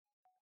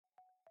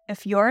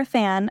If you're a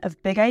fan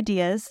of big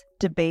ideas,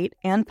 debate,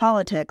 and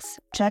politics,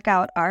 check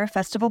out our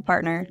festival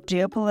partner,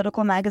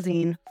 geopolitical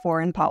magazine,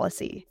 Foreign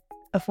Policy.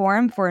 A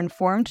forum for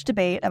informed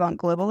debate about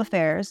global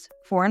affairs,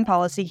 Foreign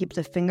Policy keeps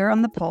a finger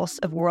on the pulse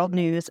of world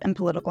news and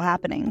political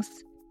happenings.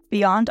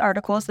 Beyond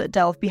articles that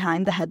delve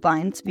behind the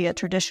headlines via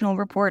traditional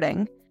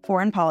reporting,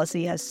 Foreign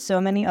Policy has so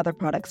many other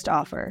products to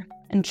offer,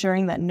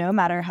 ensuring that no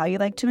matter how you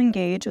like to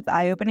engage with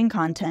eye-opening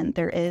content,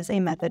 there is a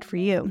method for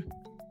you.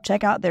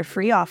 Check out their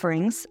free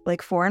offerings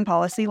like Foreign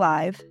Policy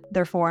Live,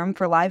 their forum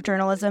for live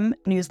journalism,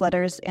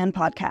 newsletters, and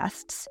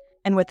podcasts.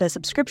 And with a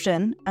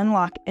subscription,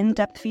 unlock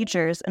in-depth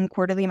features and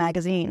quarterly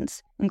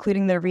magazines,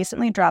 including their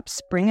recently dropped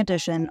spring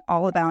edition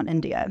all about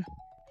India.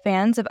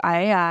 Fans of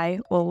IAI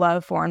will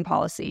love Foreign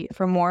Policy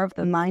for more of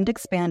the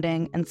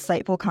mind-expanding,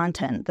 insightful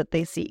content that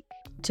they seek.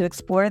 To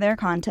explore their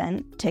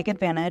content, take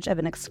advantage of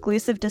an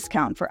exclusive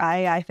discount for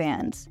IAI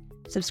fans.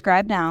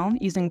 Subscribe now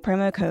using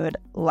promo code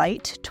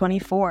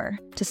LIGHT24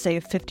 to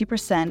save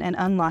 50% and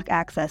unlock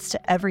access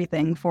to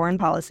everything Foreign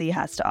Policy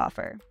has to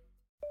offer.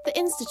 The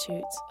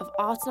Institute of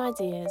Art and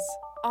Ideas,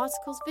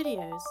 articles,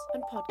 videos,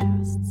 and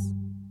podcasts.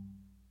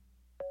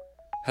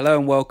 Hello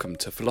and welcome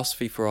to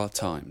Philosophy for Our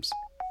Times,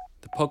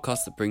 the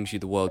podcast that brings you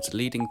the world's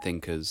leading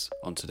thinkers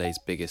on today's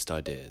biggest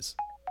ideas.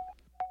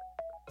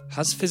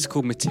 Has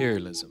physical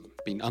materialism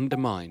been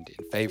undermined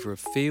in favour of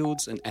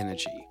fields and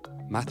energy,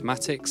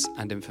 mathematics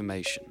and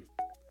information?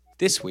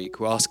 This week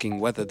we're asking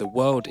whether the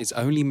world is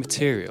only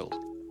material,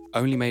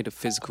 only made of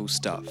physical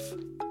stuff.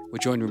 We're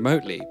joined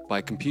remotely by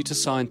computer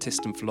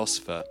scientist and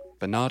philosopher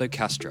Bernardo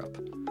Kastrup,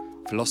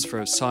 philosopher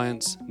of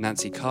science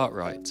Nancy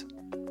Cartwright,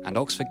 and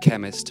Oxford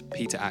chemist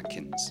Peter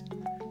Atkins,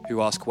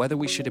 who ask whether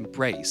we should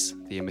embrace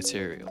the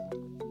immaterial.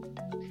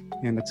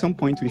 And at some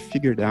point we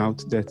figured out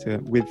that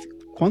with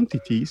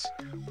quantities,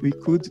 we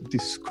could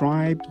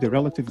describe the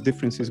relative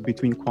differences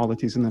between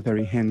qualities in a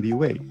very handy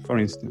way. For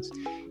instance,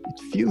 it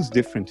feels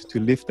different to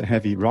lift a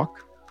heavy rock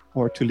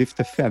or to lift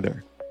a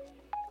feather.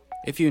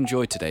 If you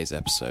enjoyed today's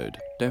episode,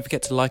 don't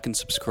forget to like and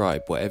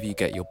subscribe wherever you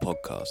get your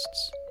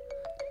podcasts.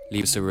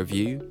 Leave us a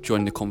review,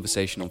 join the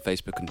conversation on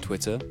Facebook and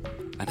Twitter,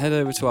 and head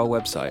over to our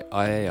website,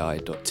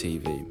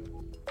 iai.tv.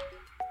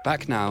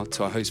 Back now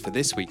to our host for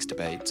this week's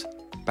debate,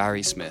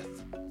 Barry Smith.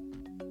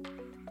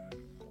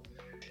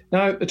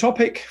 Now, the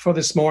topic for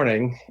this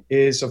morning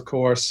is, of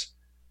course,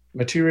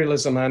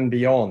 materialism and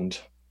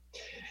beyond.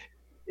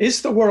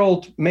 Is the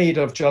world made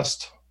of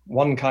just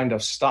one kind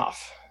of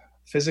stuff,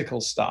 physical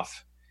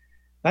stuff?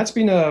 That's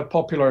been a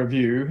popular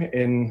view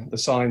in the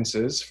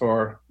sciences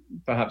for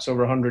perhaps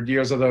over 100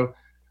 years, although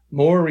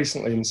more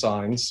recently in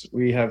science,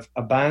 we have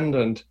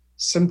abandoned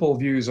simple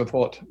views of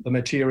what the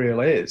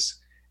material is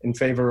in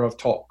favor of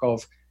talk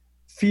of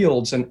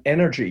fields and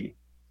energy.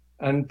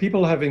 And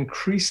people have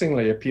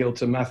increasingly appealed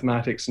to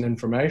mathematics and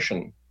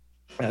information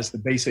as the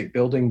basic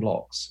building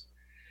blocks.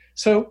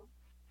 So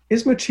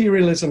is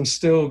materialism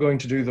still going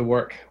to do the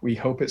work we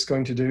hope it's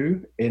going to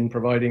do in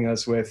providing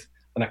us with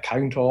an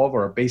account of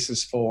or a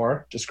basis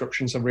for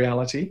descriptions of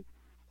reality?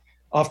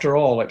 After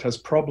all, it has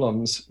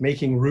problems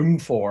making room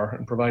for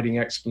and providing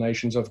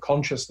explanations of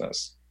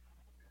consciousness.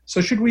 So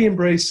should we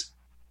embrace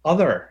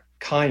other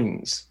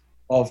kinds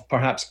of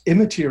perhaps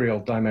immaterial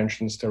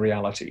dimensions to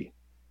reality?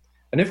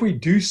 And if we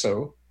do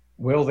so,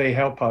 will they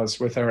help us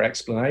with our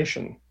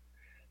explanation?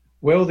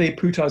 Will they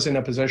put us in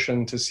a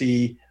position to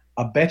see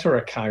a better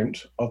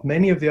account of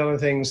many of the other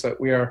things that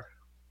we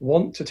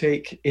want to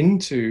take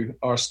into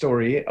our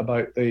story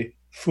about the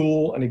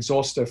full and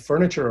exhaustive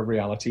furniture of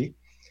reality?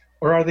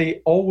 Or are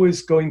they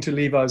always going to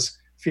leave us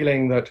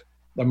feeling that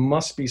there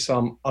must be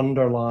some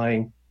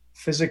underlying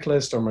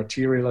physicalist or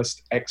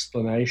materialist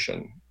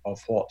explanation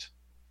of what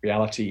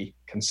reality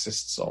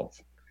consists of?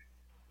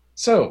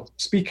 So,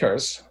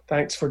 speakers,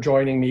 thanks for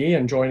joining me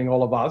and joining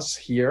all of us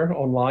here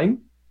online.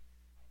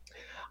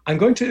 I'm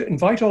going to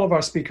invite all of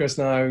our speakers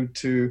now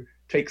to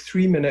take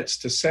 3 minutes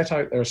to set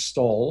out their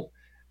stall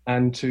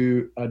and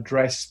to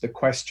address the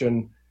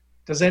question,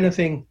 does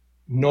anything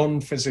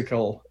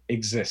non-physical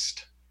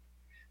exist?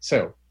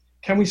 So,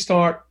 can we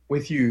start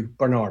with you,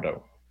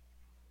 Bernardo?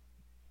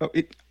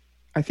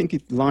 I think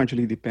it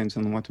largely depends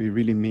on what we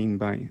really mean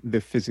by the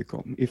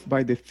physical. If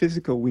by the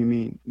physical we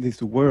mean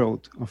this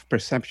world of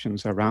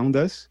perceptions around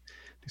us,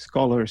 these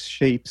colors,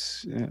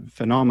 shapes,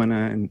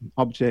 phenomena, and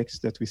objects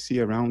that we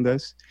see around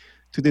us,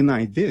 to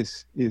deny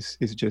this is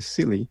just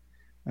silly.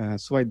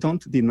 So I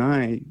don't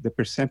deny the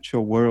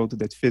perceptual world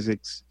that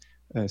physics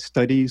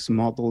studies,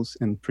 models,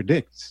 and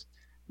predicts.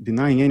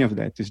 Denying any of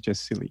that is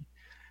just silly.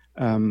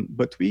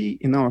 But we,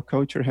 in our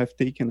culture, have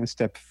taken a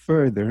step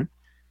further.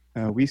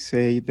 We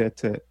say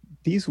that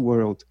this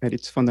world, at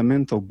its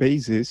fundamental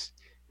basis,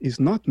 is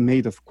not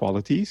made of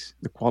qualities,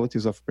 the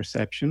qualities of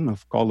perception,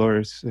 of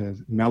colors,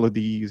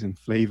 melodies, and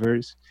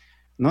flavors.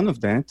 None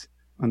of that.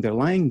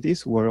 Underlying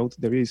this world,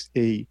 there is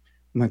a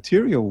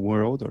material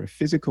world or a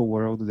physical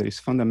world that is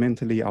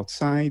fundamentally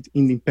outside,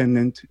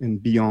 independent,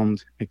 and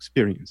beyond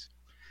experience.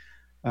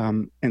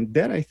 And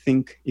that, I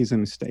think, is a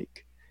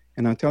mistake.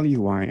 And I'll tell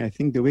you why. I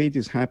think the way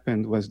this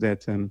happened was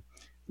that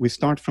we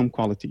start from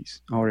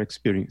qualities, our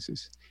experiences.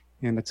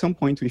 And at some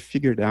point, we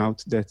figured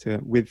out that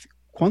with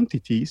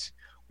quantities,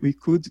 we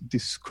could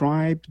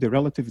describe the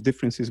relative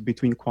differences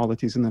between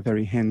qualities in a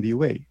very handy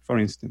way. For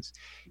instance,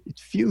 it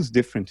feels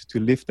different to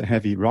lift a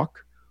heavy rock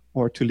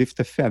or to lift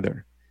a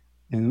feather.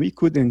 And we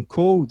could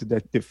encode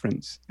that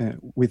difference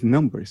with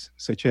numbers,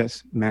 such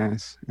as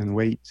mass and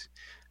weight.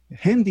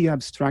 Handy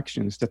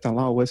abstractions that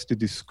allow us to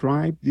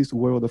describe this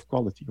world of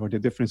quality, or the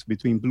difference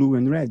between blue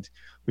and red,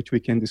 which we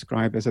can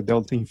describe as a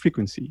delta in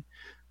frequency.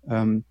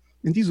 And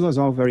this was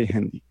all very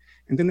handy.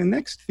 And then the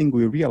next thing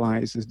we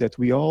realize is that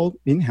we all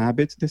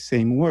inhabit the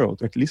same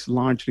world, or at least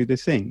largely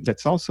the same.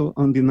 That's also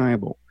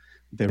undeniable.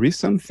 There is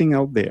something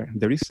out there.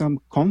 There is some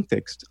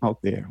context out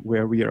there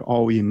where we are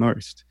all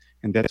immersed.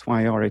 And that's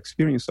why our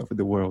experience of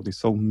the world is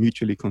so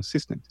mutually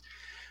consistent.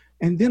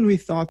 And then we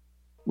thought,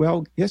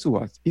 well, guess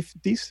what? If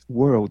this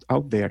world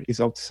out there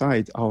is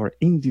outside our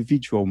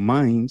individual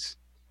minds,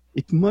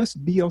 it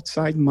must be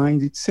outside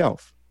mind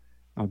itself.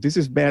 Now, this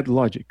is bad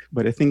logic,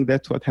 but I think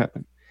that's what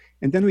happened.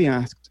 And then we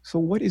asked, so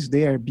what is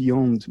there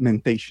beyond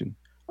mentation?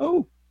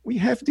 Oh, we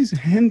have these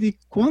handy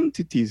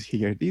quantities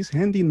here, these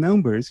handy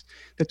numbers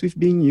that we've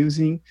been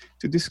using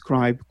to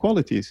describe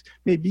qualities.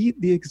 Maybe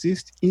they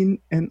exist in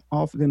and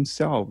of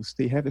themselves.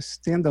 They have a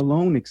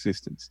standalone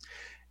existence.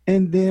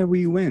 And there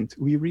we went.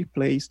 We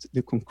replaced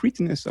the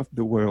concreteness of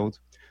the world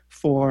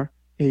for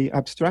an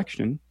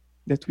abstraction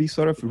that we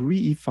sort of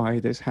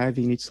reified as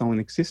having its own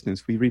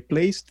existence. We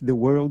replaced the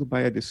world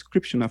by a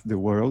description of the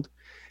world.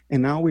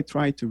 And now we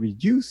try to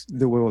reduce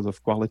the world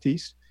of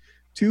qualities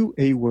to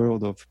a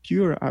world of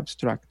pure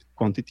abstract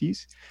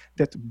quantities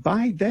that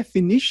by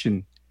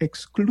definition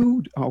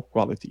exclude our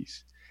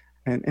qualities.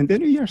 And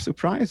then we are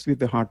surprised with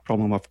the hard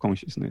problem of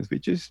consciousness,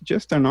 which is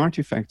just an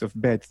artifact of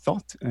bad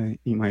thought,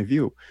 in my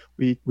view.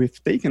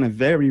 We've taken a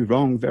very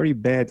wrong, very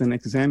bad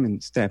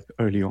unexamined step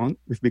early on.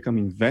 We've become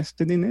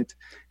invested in it,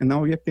 and now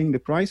we are paying the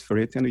price for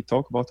it. And we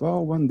talk about,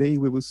 well, one day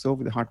we will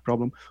solve the hard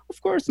problem.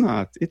 Of course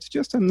not. It's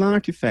just an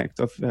artifact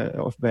of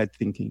bad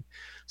thinking.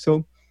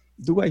 So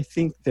do I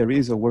think there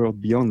is a world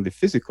beyond the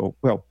physical?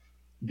 Well,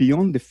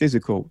 beyond the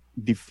physical,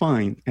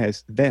 defined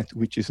as that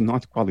which is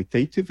not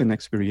qualitative and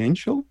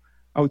experiential,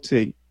 I would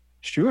say,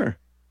 sure,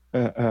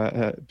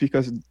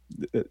 because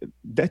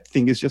that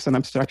thing is just an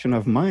abstraction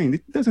of mind.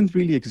 It doesn't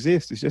really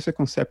exist. It's just a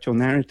conceptual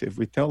narrative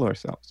we tell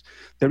ourselves.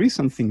 There is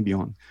something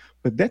beyond,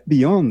 but that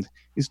beyond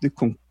is the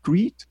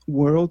concrete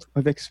world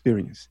of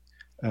experience.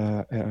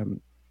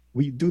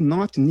 We do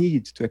not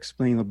need to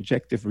explain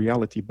objective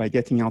reality by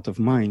getting out of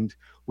mind.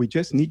 We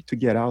just need to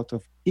get out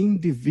of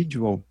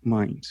individual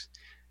minds.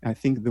 I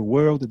think the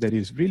world that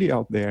is really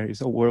out there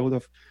is a world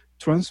of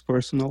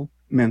transpersonal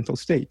mental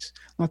states.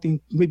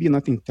 Maybe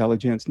not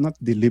intelligent, not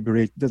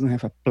deliberate, doesn't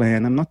have a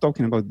plan. I'm not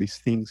talking about these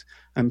things.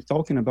 I'm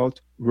talking about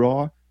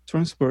raw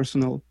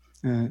transpersonal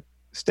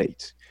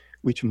states,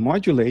 which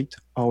modulate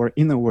our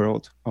inner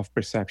world of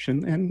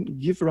perception and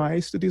give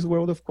rise to this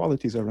world of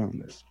qualities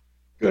around us.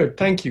 Good,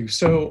 thank you.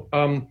 So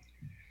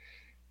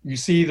you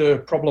see the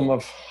problem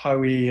of how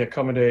we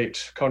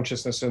accommodate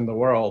consciousness in the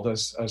world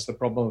as the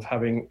problem of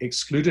having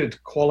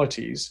excluded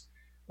qualities.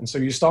 And so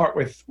you start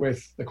with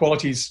the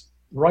qualities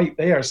right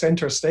there,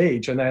 center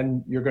stage, and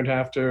then you're going to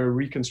have to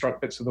reconstruct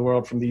bits of the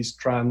world from these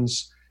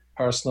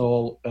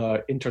transpersonal,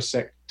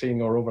 intersecting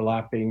or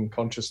overlapping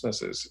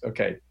consciousnesses.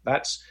 Okay,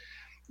 that's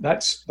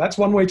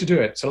one way to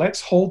do it. So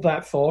let's hold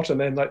that thought, and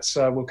then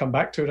we'll come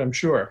back to it, I'm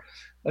sure.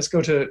 Let's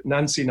go to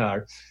Nancy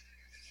now.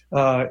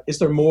 Is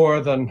there more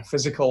than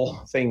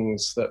physical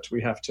things that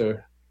we have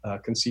to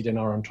concede in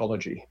our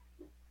ontology?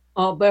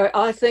 But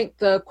I think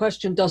the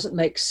question doesn't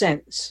make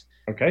sense.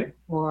 Okay.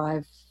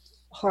 Or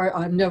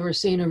I've never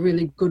seen a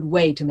really good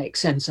way to make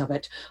sense of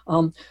it.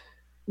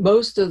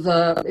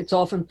 It's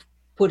often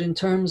put in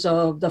terms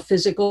of the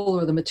physical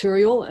or the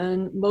material,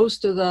 and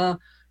most of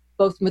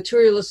both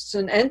materialists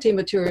and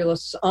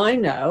anti-materialists I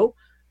know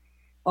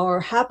are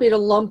happy to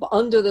lump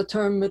under the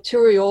term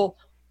material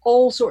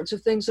all sorts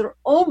of things that are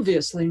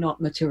obviously not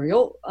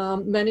material,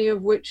 many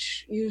of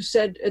which you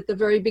said at the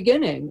very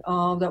beginning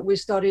that we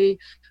study,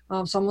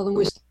 some of them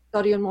we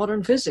study in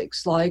modern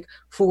physics, like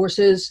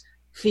forces,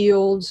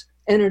 fields,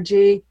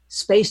 energy,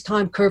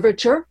 space-time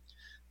curvature.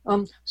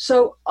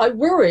 So I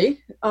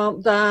worry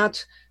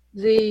that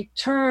the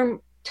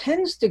term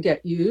tends to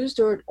get used,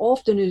 or it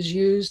often is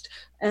used,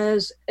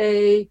 as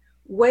a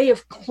way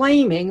of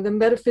claiming the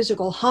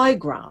metaphysical high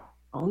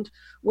ground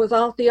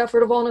without the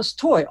effort of honest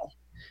toil.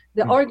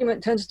 The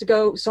argument tends to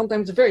go,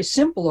 sometimes a very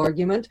simple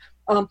argument,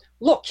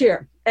 look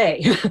here,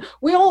 A,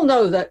 we all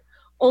know that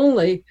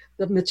only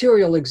the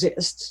material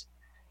exists.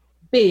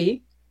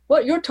 B,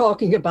 what you're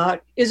talking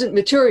about isn't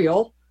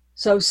material.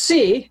 So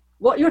C,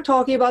 what you're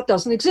talking about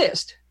doesn't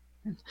exist.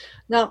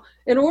 Now,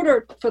 in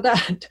order for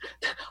that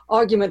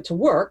argument to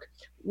work,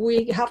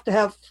 we have to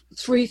have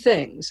three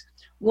things.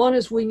 One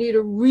is we need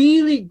a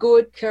really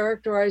good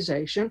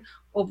characterization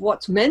of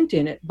what's meant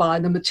in it by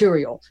the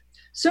material.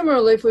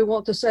 Similarly, if we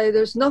want to say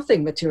there's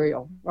nothing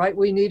material, right,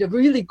 we need a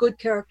really good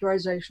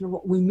characterization of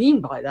what we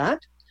mean by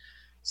that.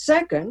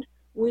 Second,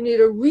 we need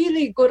a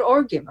really good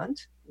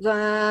argument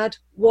that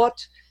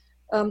what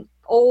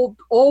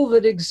all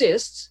that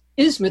exists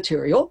is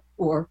material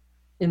or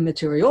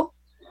immaterial,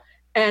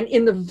 and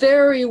in the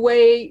very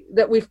way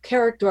that we've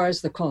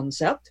characterized the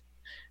concept.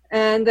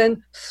 And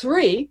then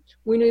 3,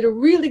 we need a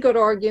really good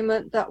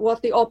argument that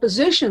what the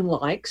opposition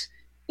likes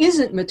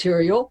isn't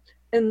material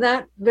in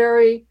that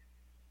very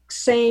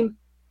same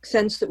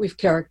sense that we've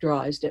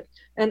characterized it.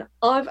 And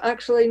I've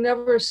actually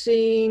never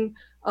seen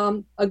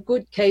a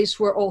good case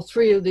where all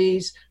 3 of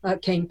these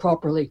came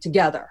properly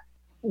together.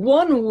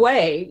 One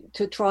way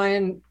to try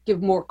and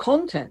give more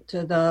content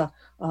to the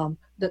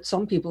that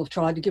some people have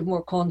tried to give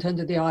more content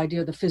to the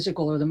idea of the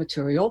physical or the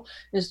material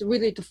is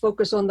really to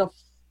focus on the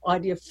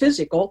idea of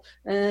physical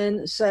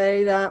and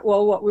say that,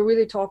 well, what we're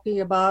really talking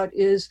about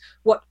is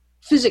what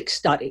physics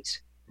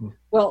studies.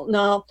 Well,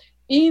 now,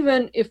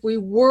 even if we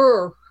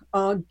were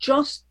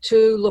just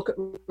to look at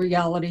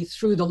reality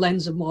through the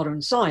lens of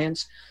modern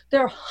science,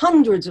 there are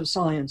hundreds of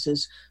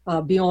sciences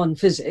beyond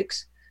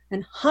physics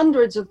and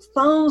hundreds of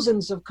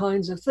thousands of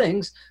kinds of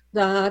things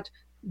that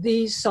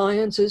these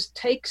sciences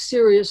take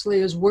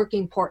seriously as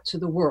working parts of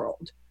the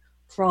world,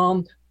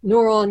 from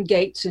neuron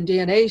gates and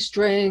DNA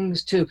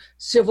strings to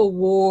civil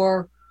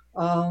war,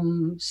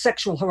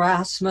 sexual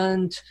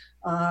harassment,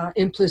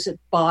 implicit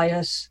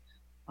bias,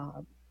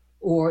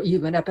 or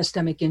even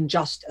epistemic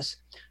injustice.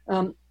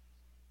 Are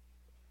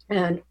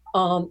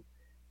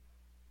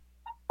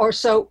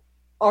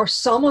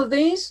some of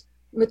these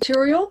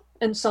material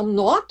and some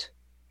not?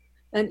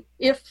 And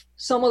if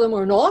some of them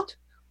are not,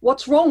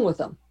 what's wrong with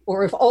them?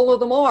 Or if all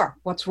of them are,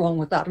 what's wrong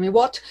with that? I mean,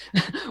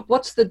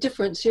 what's the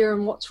difference here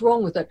and what's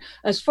wrong with it?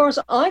 As far as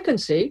I can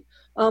see,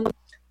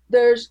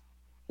 there's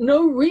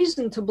no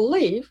reason to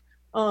believe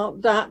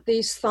that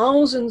these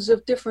thousands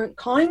of different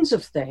kinds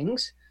of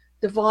things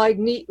divide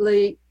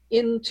neatly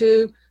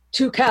into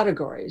 2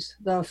 categories,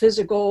 the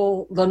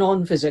physical, the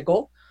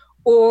non-physical,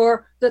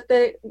 or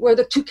that where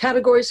the 2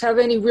 categories have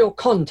any real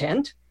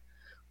content,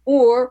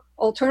 or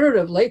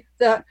alternatively,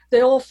 that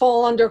they all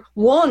fall under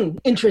one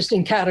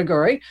interesting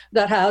category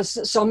that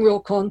has some real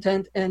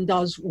content and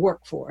does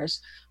work for us.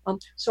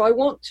 So I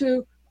want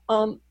to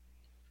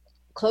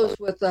close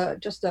with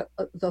just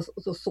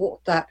the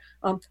thought that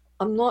I'm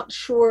not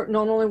sure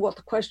not only what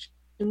the question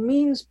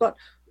means, but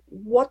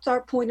what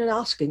our point in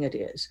asking it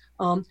is.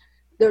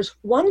 There's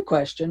one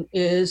question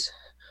is,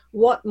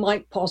 what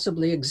might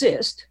possibly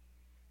exist?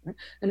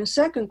 And the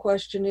second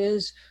question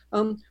is,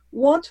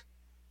 what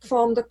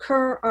from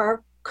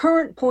our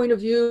current point of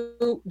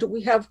view do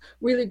we have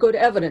really good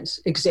evidence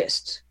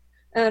exists?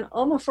 And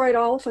I'm afraid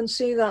I often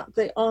see that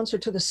the answer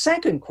to the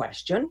second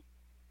question,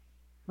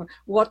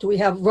 what do we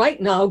have right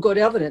now good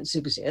evidence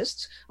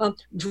exists,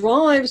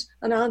 drives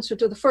an answer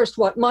to the first,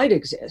 what might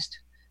exist.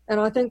 And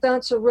I think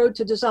that's a road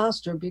to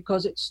disaster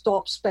because it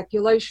stops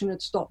speculation,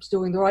 it stops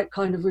doing the right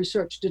kind of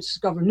research to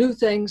discover new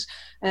things,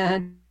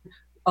 and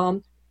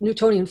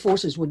Newtonian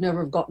forces would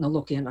never have gotten a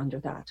look in under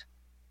that.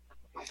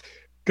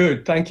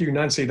 Good, thank you,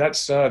 Nancy.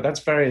 That's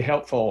very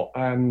helpful,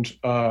 and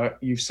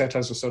you've set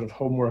us a sort of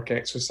homework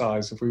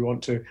exercise. If we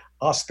want to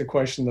ask the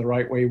question the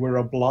right way, we're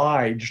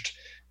obliged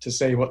to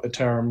say what the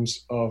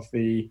terms of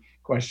the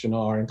question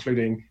are,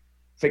 including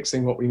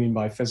fixing what we mean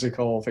by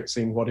physical,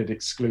 fixing what it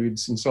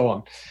excludes, and so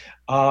on.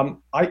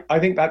 I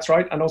think that's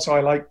right, and also I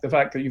like the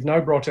fact that you've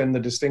now brought in the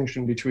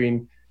distinction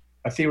between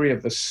a theory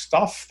of the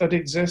stuff that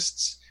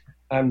exists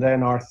and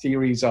then our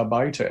theories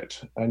about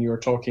it. And you're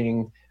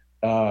talking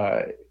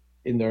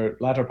in the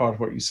latter part of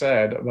what you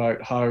said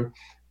about how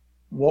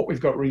what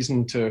we've got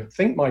reason to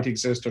think might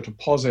exist or to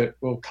posit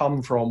will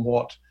come from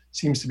what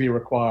seems to be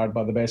required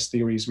by the best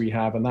theories we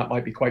have, and that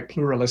might be quite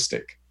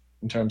pluralistic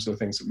in terms of the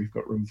things that we've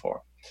got room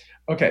for.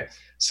 Okay,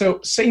 so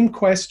same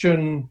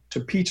question to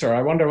Peter.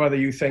 I wonder whether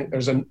you think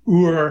there's an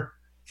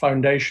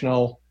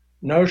foundational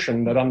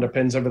notion that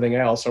underpins everything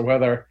else, or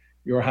whether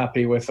you're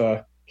happy with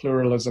a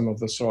pluralism of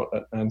the sort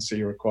that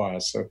Nancy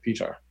requires. So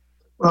Peter.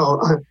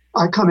 Well,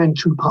 I come in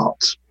 2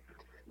 parts.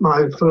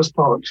 My first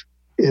part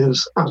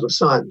is as a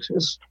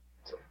scientist,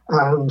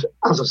 and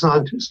as a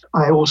scientist,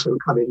 I also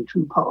come in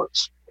 2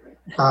 parts.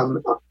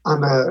 I'm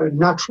a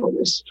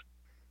naturalist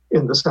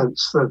in the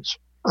sense that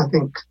I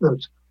think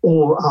that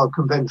all our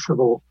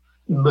conventional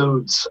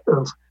modes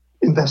of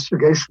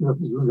investigation of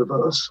the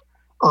universe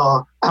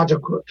are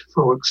adequate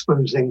for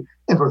exposing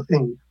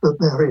everything that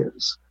there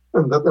is,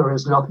 and that there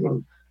is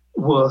nothing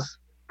worth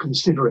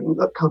considering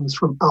that comes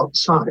from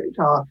outside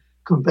our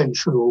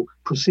conventional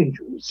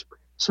procedures.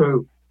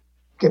 So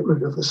get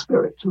rid of the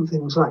spirit and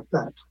things like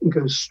that and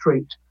go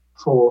straight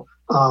for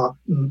our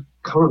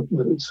current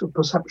modes of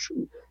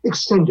perception,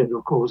 extended,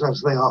 of course,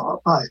 as they are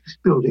by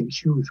building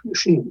huge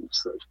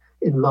machines that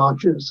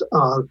enlarges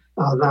our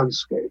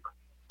landscape.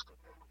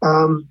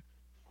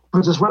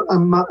 But as well,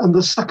 and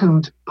the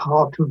second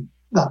part of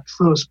that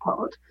first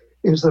part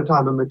is that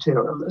I'm a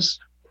materialist.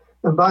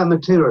 And by a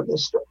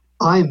materialist,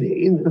 I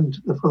mean, and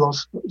the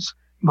philosophers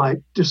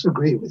might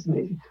disagree with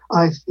me,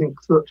 I think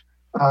that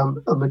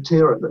a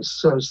materialist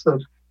says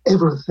that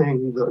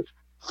everything that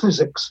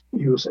physics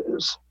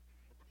uses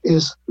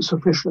is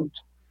sufficient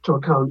to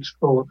account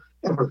for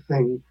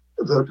everything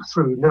that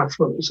through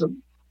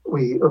naturalism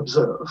we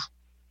observe.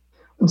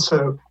 And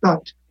so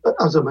that,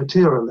 as a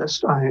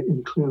materialist, I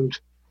include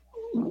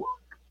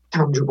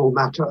tangible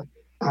matter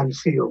and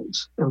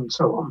fields and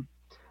so on.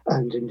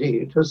 And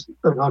indeed, as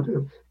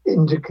Bernardo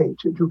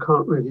indicated, you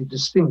can't really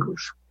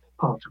distinguish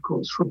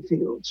particles from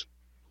fields.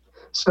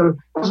 So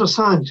as a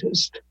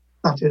scientist,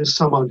 that is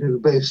someone who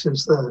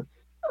bases their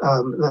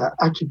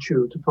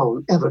attitude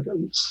upon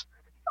evidence,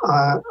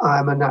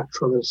 I'm a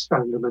naturalist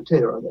and a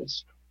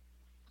materialist.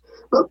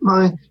 But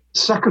my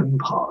second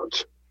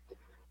part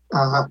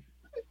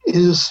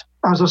is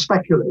as a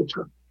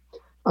speculator.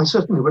 I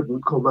certainly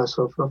wouldn't call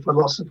myself a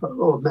philosopher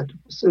or a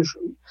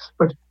metaphysician,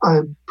 but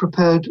I'm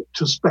prepared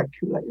to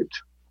speculate.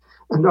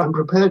 And I'm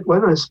prepared,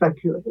 when I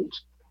speculate,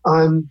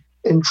 I'm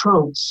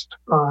entranced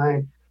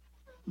by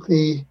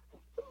the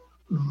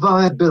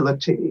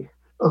viability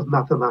of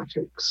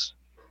mathematics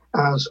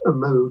as a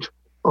mode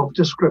of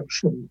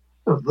description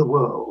of the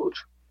world.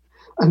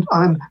 And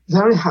I'm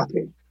very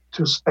happy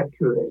to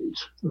speculate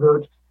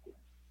that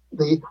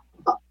the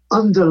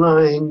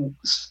underlying,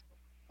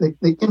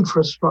 the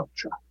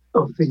infrastructure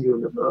of the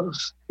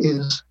universe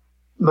is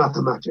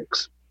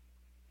mathematics.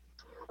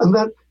 And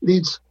that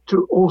leads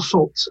to all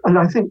sorts, and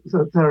I think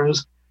that there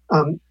is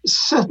a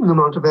certain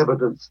amount of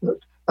evidence that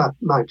that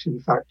might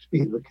in fact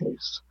be the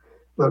case,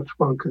 that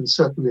one can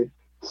certainly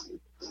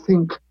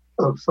think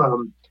of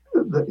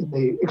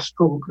the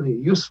extraordinary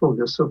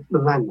usefulness of the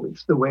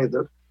language, the way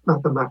that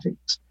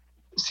mathematics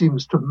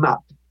seems to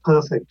map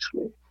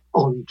perfectly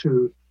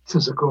onto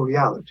physical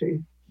reality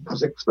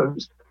as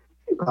exposed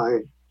by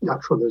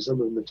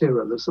naturalism and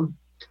materialism.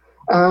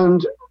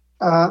 And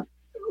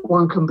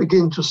one can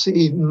begin to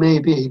see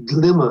maybe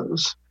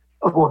glimmers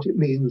of what it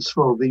means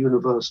for the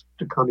universe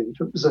to come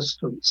into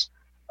existence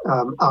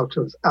out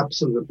of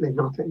absolutely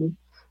nothing,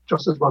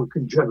 just as one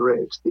can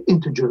generate the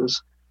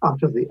integers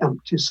out of the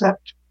empty set.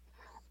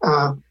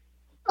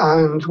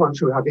 And once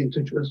you have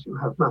integers, you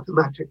have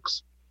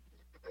mathematics.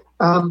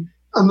 And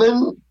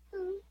then,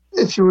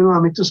 if you allow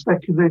me to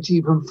speculate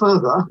even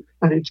further,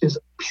 and it is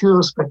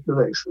pure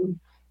speculation,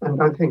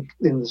 and I think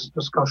in this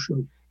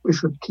discussion we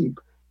should keep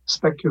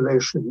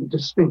speculation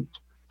distinct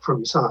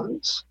from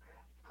science.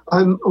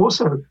 I'm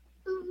also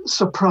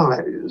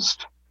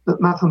surprised that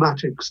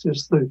mathematics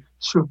is the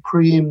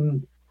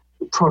supreme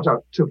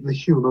product of the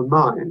human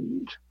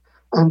mind.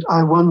 And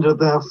I wonder,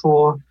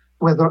 therefore,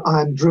 whether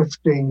I'm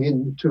drifting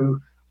into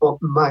what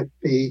might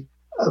be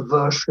a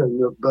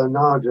version of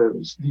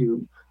Bernardo's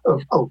view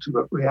of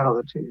ultimate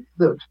reality,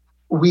 that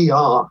we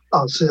are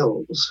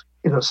ourselves,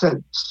 in a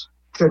sense,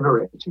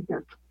 generating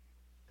it.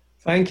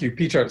 Thank you,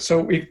 Peter. So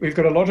we've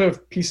got a lot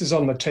of pieces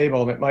on the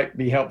table, and it might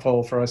be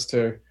helpful for us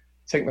to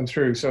think them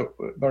through. So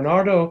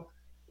Bernardo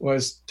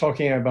was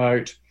talking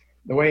about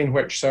the way in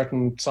which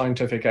certain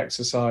scientific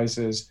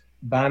exercises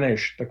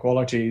banish the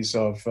qualities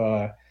of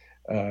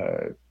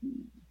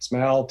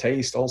smell,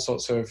 taste, all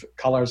sorts of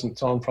colors and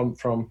so on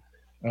from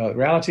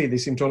reality. They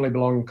seem to only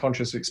belong in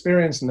conscious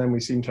experience, and then we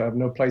seem to have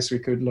no place we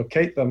could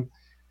locate them.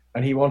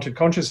 And he wanted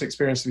conscious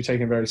experience to be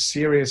taken very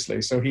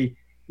seriously. So he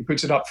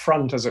puts it up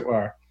front, as it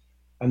were.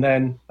 And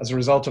then, as a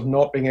result of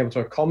not being able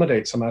to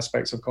accommodate some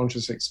aspects of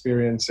conscious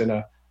experience in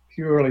a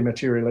purely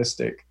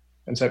materialistic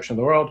conception of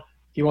the world,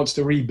 he wants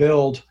to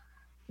rebuild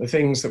the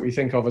things that we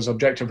think of as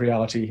objective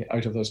reality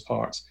out of those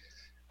parts.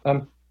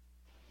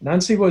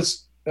 Nancy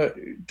was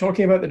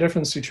talking about the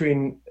difference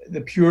between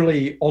the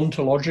purely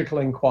ontological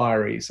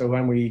inquiry, so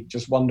when we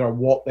just wonder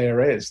what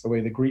there is, the way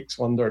the Greeks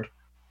wondered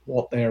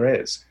what there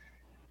is.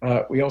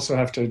 We also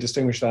have to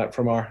distinguish that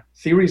from our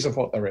theories of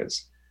what there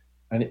is.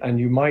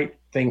 And you might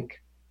think,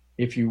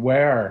 if you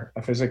were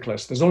a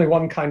physicalist, there's only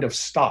one kind of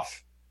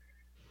stuff,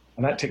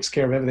 and that takes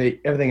care of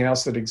everything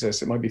else that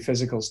exists. It might be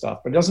physical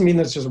stuff, but it doesn't mean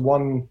there's just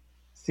one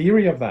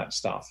theory of that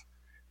stuff.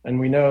 And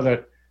we know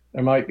that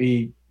there might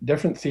be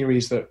different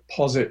theories that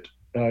posit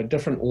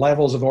different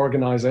levels of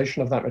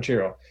organization of that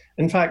material.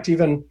 In fact,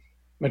 even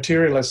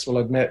materialists will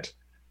admit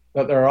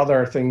that there are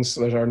other things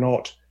that are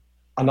not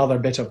another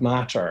bit of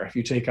matter. If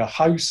you take a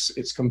house,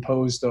 it's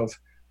composed of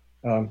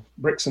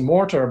bricks and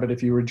mortar, but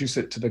if you reduce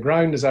it to the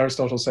ground, as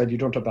Aristotle said, you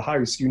don't have the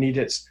house. You need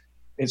its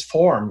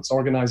form, its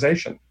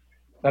organization.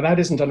 Now, that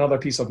isn't another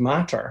piece of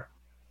matter.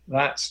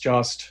 That's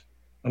just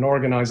an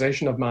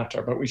organization of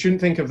matter. But we shouldn't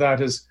think of that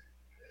as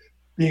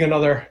being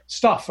another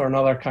stuff or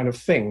another kind of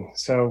thing.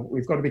 So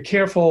we've got to be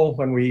careful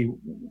when we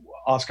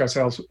ask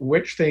ourselves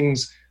which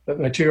things that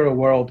the material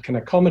world can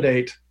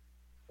accommodate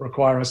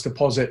require us to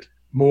posit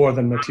more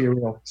than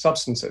material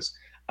substances.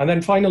 And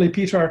then finally,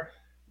 Peter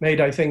made,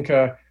 I think,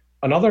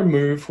 another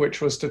move,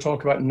 which was to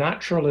talk about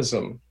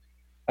naturalism.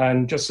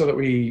 And just so that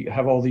we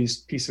have all these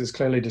pieces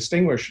clearly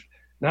distinguished,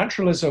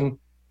 naturalism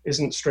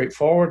isn't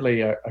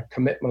straightforwardly a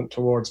commitment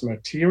towards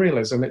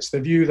materialism. It's the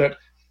view that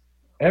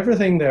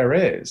everything there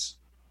is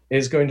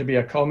going to be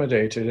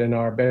accommodated in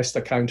our best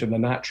account of the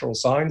natural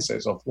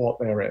sciences of what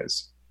there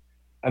is.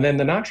 And then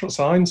the natural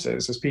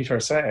sciences, as Peter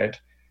said,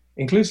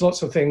 includes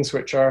lots of things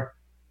which are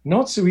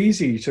not so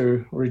easy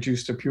to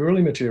reduce to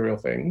purely material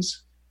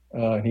things.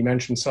 He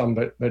mentioned some,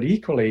 but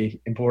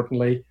equally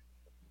importantly,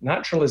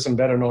 naturalism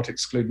better not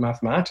exclude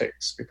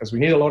mathematics, because we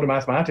need a lot of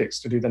mathematics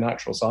to do the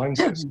natural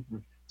sciences.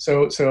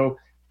 So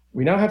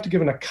we now have to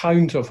give an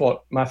account of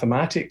what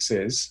mathematics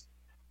is,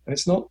 and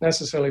it's not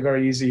necessarily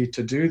very easy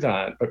to do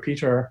that. But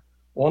Peter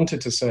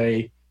wanted to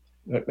say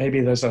that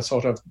maybe there's a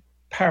sort of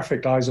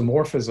perfect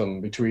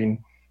isomorphism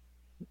between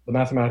the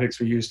mathematics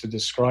we use to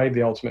describe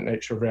the ultimate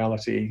nature of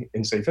reality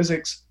in, say,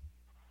 physics,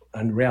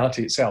 and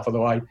reality itself,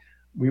 although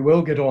we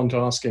will get on to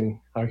asking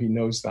how he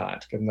knows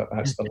that, given that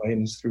that's the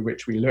lens through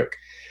which we look.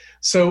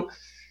 So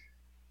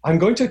I'm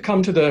going to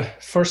come to the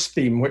first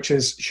theme, which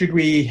is, should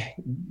we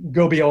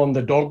go beyond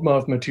the dogma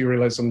of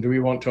materialism? Do we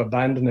want to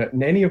abandon it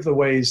in any of the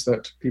ways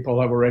that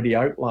people have already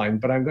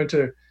outlined? But I'm going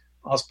to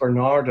ask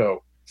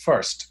Bernardo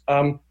first.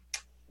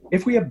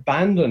 If we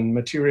abandon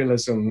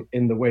materialism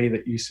in the way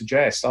that you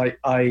suggest, and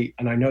I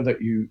know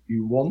that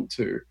you want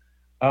to,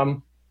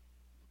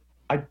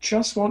 I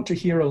just want to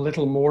hear a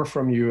little more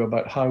from you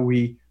about how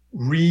we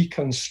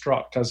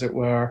reconstruct, as it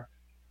were,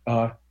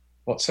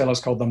 what Sellers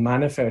called the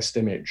manifest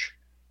image,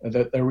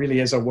 that there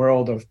really is a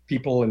world of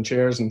people and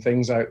chairs and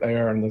things out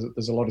there, and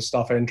there's a lot of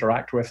stuff I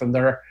interact with, and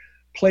there are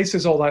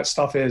places all that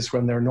stuff is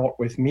when they're not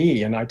with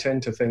me, and I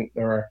tend to think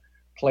there are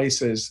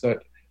places that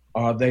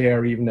are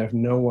there even if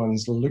no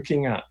one's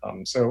looking at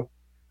them. So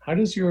how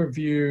does your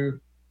view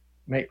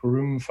make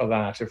room for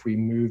that if we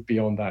move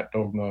beyond that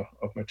dogma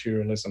of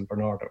materialism,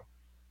 Bernardo?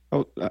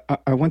 Oh,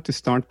 I want to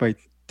start by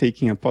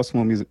taking a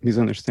possible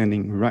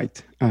misunderstanding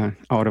right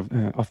out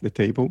of the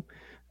table.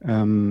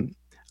 I'm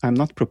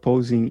not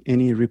proposing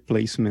any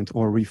replacement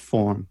or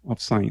reform of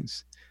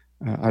science.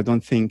 I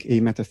don't think a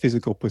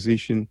metaphysical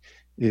position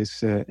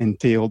is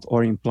entailed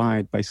or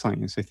implied by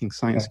science. I think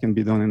science can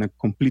be done in a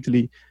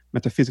completely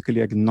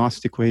metaphysically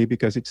agnostic way,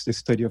 because it's the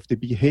study of the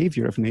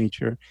behavior of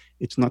nature.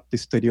 It's not the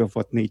study of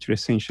what nature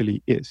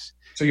essentially is.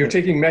 So you're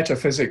taking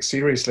metaphysics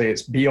seriously.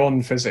 It's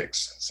beyond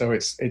physics. So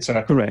it's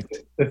correct.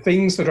 The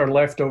things that are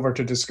left over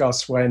to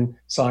discuss when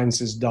science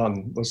is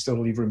done will still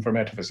leave room for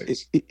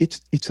metaphysics.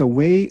 It's a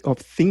way of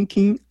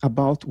thinking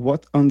about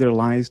what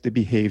underlies the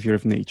behavior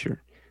of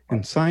nature.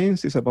 And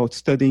science is about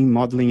studying,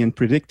 modeling, and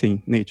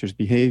predicting nature's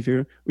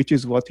behavior, which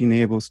is what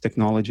enables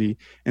technology.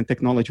 And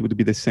technology would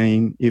be the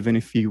same even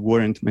if we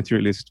weren't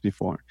materialists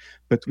before.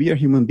 But we are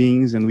human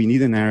beings, and we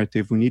need a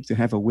narrative. We need to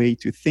have a way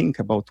to think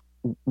about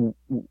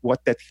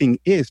what that thing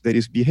is that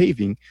is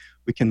behaving.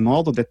 We can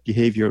model that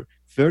behavior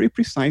very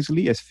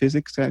precisely, as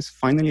physics has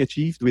finally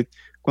achieved with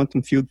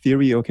quantum field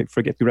theory. Okay,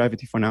 forget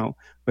gravity for now.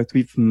 But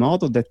we've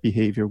modeled that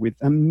behavior with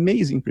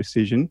amazing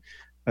precision.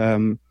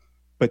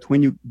 But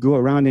when you go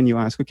around and you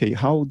ask, okay,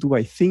 how do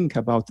I think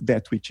about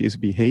that which is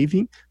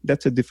behaving?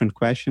 That's a different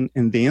question.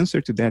 And the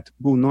answer to that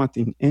will not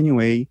in any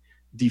way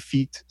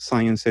defeat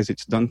science as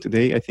it's done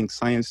today. I think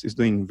science is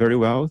doing very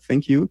well.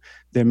 Thank you.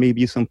 There may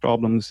be some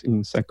problems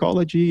in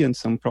psychology and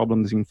some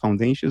problems in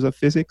foundations of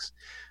physics.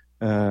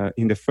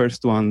 In the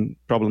first one,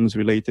 problems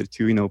related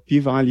to,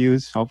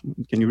 p-values. How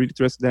can you really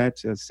trust that?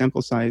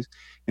 Sample size.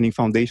 And in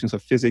foundations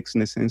of physics, in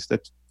the sense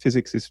that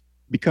physics is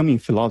becoming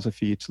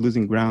philosophy. It's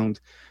losing ground.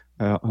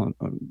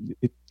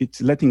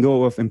 It's letting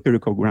go of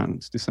empirical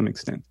grounds to some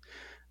extent.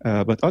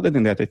 But other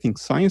than that, I think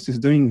science is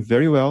doing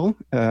very well,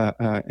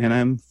 and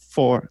I'm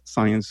for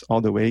science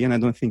all the way, and I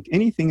don't think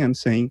anything I'm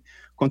saying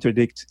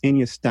contradicts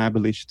any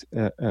established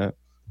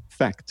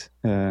fact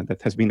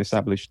that has been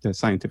established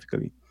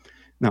scientifically.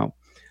 Now,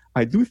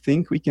 I do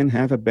think we can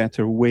have a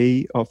better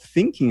way of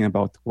thinking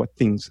about what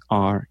things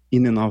are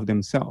in and of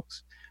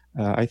themselves.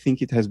 I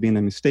think it has been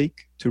a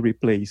mistake to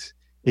replace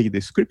a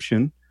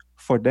description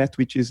for that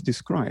which is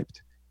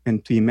described,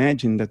 and to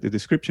imagine that the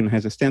description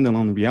has a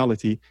standalone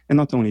reality, and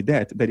not only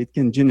that it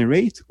can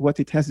generate what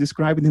it has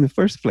described in the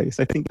first place.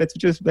 I think that's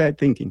just bad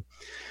thinking.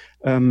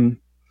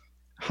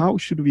 How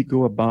should we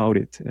go about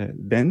it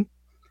then?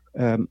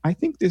 I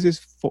think this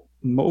is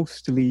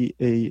mostly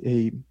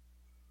a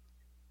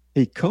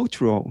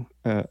cultural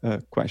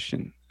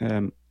question.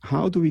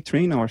 How do we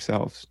train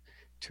ourselves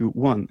to,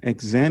 one,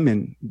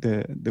 examine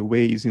the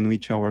ways in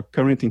which our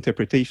current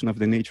interpretation of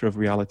the nature of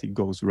reality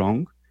goes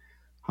wrong?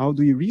 How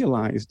do we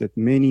realize that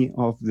many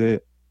of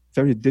the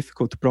very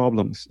difficult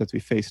problems that we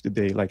face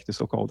today, like the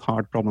so-called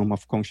hard problem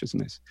of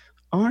consciousness,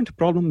 aren't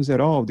problems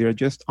at all? They are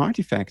just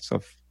artifacts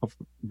of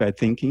bad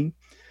thinking.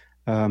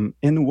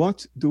 And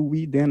what do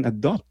we then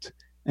adopt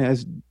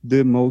as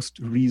the most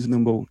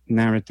reasonable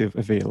narrative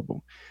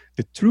available?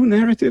 The true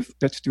narrative,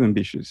 that's too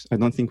ambitious. I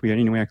don't think we are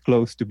anywhere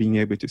close to being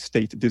able to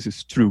state this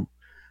is true.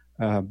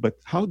 But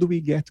how do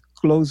we get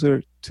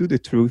closer to the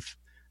truth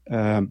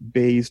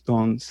based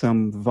on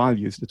some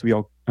values that we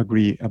all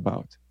agree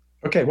about?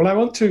 Okay, well, I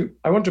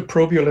want to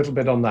probe you a little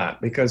bit on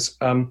that, because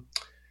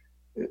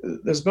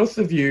there's both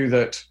the view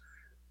that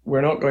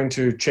we're not going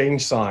to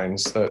change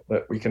science,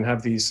 that we can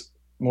have these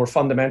more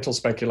fundamental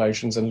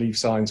speculations and leave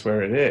science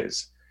where it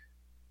is.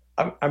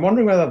 I'm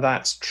wondering whether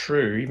that's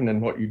true, even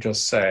in what you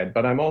just said,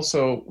 but I'm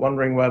also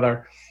wondering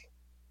whether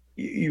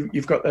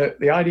you've got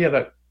the idea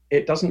that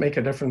it doesn't make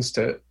a difference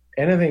to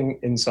anything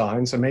in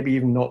science, and maybe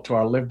even not to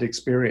our lived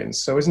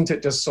experience. So isn't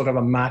it just sort of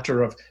a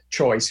matter of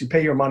choice? You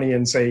pay your money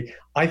and say,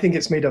 I think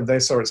it's made of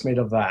this or it's made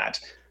of that,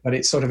 but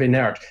it's sort of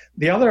inert.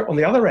 On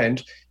the other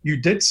end, you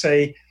did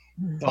say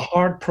the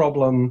hard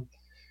problem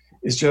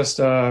is just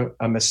a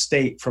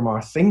mistake from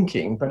our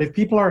thinking. But if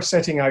people are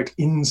setting out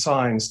in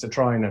science to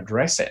try and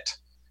address it,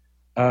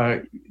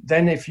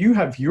 then if you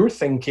have your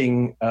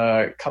thinking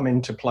come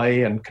into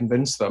play and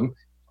convince them,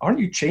 aren't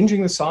you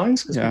changing the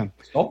science? Because we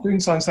stop doing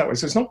science that way.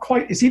 So it's not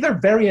quite, it's either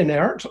very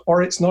inert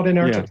or it's not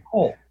inert at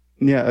all.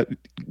 Yeah,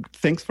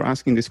 thanks for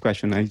asking this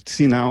question. I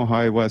see now how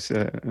I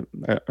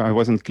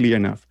wasn't clear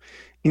enough.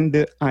 In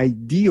the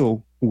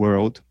ideal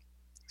world,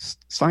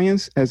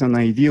 science as an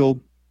ideal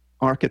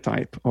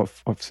archetype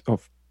of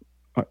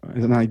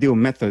as an ideal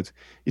method,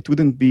 it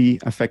wouldn't be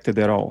affected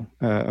at all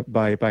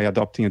by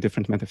adopting a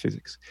different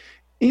metaphysics.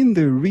 In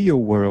the real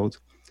world,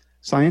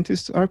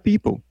 scientists are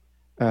people,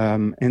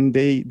 and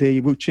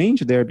they will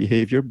change their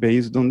behavior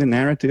based on the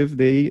narrative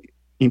they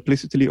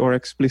implicitly or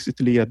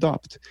explicitly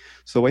adopt.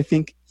 So I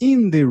think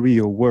in the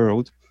real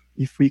world,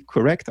 if we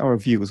correct our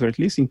views, or at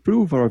least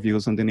improve our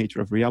views on the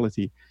nature of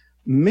reality,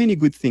 many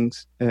good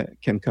things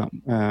can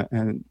come,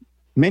 and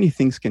many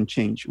things can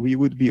change. We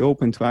would be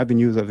open to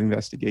avenues of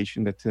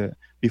investigation that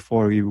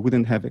before we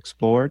wouldn't have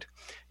explored.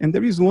 And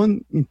there is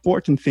one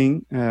important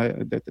thing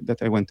that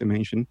I want to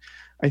mention.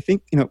 I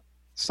think,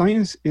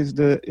 science is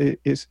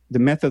the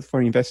method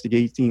for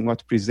investigating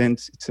what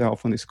presents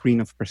itself on the screen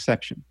of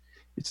perception.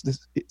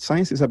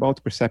 Science is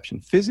about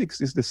perception.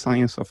 Physics is the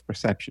science of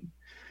perception.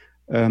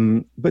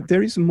 But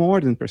there is more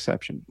than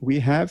perception. We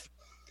have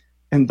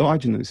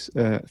endogenous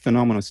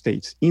phenomenal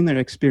states, inner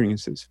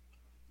experiences.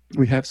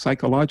 We have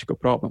psychological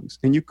problems.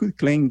 And you could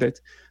claim that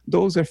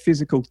those are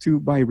physical too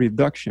by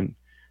reduction.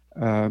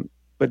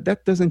 But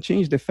that doesn't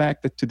change the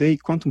fact that today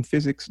quantum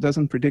physics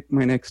doesn't predict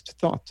my next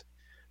thought.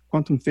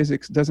 Quantum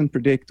physics doesn't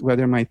predict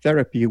whether my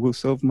therapy will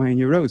solve my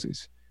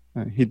neurosis.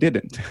 He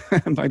didn't,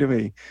 by the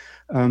way.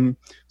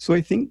 So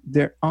I think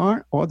there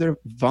are other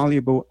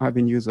valuable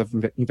avenues of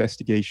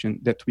investigation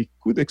that we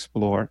could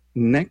explore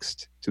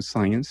next to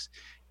science,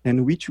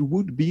 and which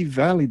would be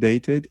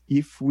validated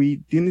if we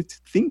didn't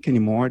think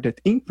anymore that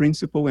in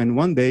principle and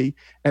one day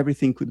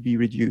everything could be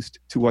reduced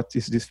to what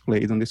is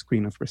displayed on the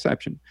screen of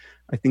perception.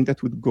 I think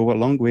that would go a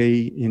long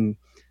way in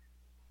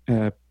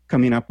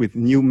coming up with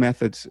new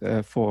methods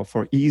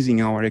for easing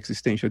our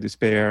existential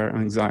despair,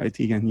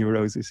 anxiety, and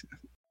neurosis.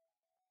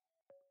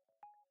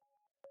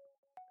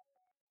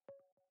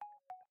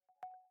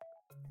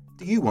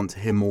 Do you want to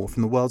hear more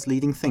from the world's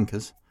leading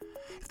thinkers?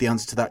 If the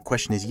answer to that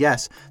question is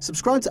yes,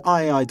 subscribe to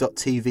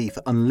iai.tv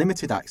for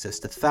unlimited access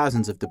to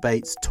thousands of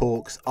debates,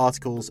 talks,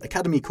 articles,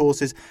 academy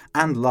courses,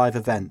 and live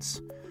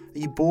events. Are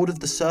you bored of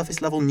the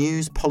surface level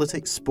news,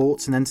 politics,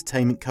 sports, and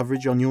entertainment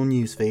coverage on your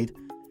newsfeed?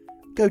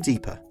 Go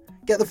deeper.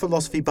 Get the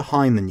philosophy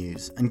behind the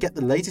news and get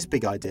the latest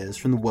big ideas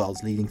from the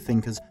world's leading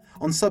thinkers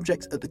on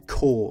subjects at the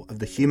core of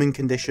the human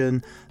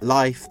condition,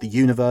 life, the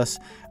universe,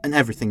 and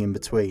everything in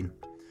between.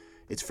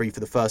 It's free for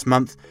the first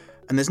month,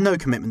 and there's no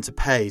commitment to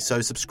pay,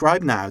 so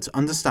subscribe now to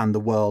understand the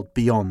world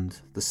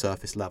beyond the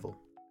surface level.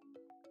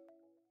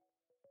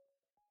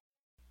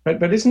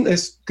 But isn't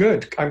this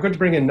good? I'm going to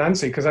bring in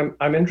Nancy because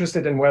I'm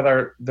interested in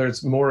whether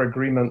there's more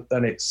agreement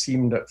than it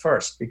seemed at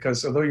first,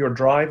 because although you're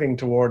driving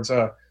towards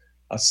a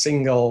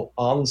single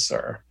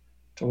answer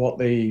to what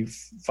the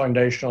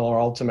foundational or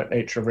ultimate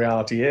nature of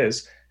reality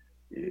is,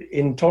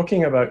 in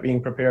talking about being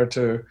prepared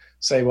to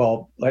say,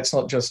 well, let's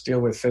not just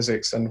deal with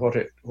physics and what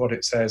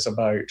it says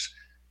about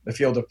the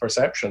field of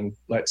perception.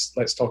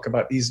 Let's talk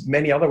about these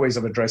many other ways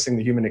of addressing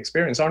the human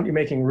experience. Aren't you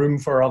making room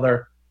for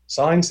other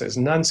sciences?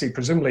 Nancy,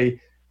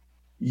 presumably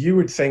you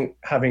would think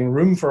having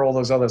room for all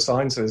those other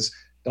sciences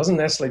doesn't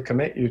necessarily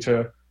commit you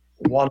to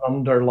one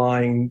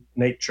underlying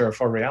nature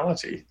for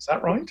reality. Is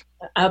that right?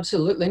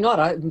 Absolutely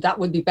not. That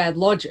would be bad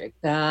logic,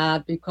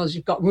 that because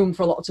you've got room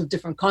for lots of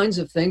different kinds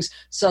of things,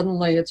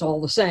 suddenly it's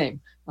all the same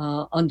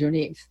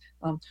underneath.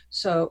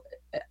 So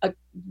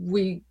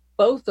we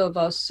both of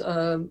us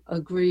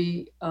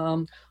agree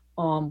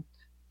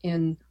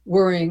in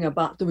worrying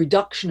about the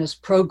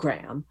reductionist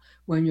program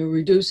when you're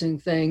reducing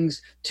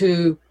things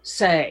to,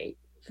 say,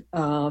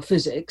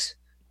 physics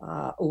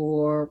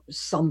or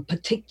some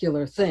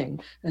particular thing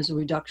as a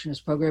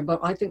reductionist program. But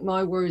I think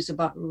my worries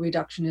about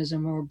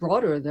reductionism are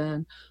broader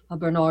than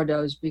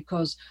Bernardo's,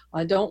 because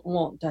I don't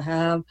want to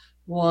have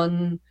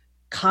one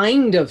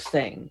kind of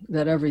thing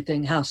that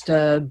everything has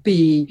to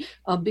be,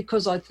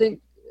 because I think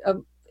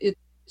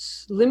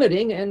it's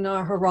limiting in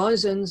our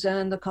horizons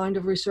and the kind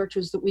of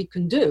researches that we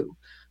can do.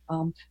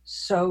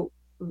 So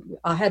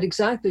I had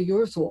exactly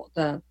your thought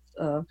that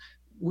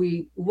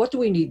what do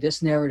we need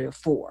this narrative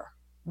for?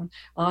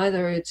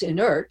 Either it's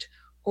inert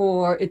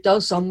or it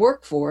does some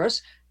work for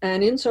us.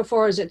 And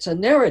insofar as it's a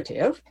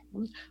narrative,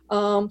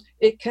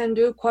 it can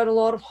do quite a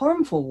lot of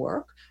harmful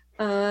work.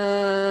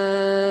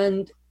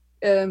 And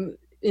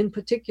in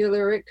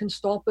particular, it can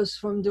stop us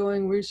from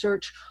doing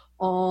research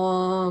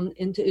on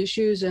into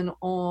issues and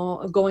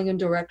on going in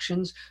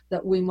directions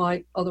that we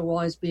might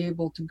otherwise be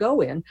able to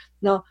go in.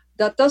 Now,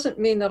 that doesn't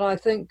mean that I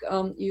think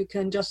you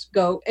can just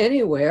go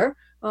anywhere,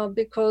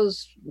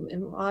 because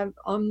I'm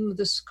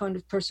this kind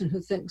of person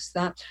who thinks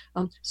that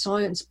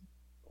science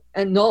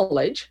and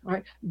knowledge,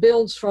 right,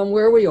 builds from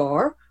where we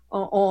are,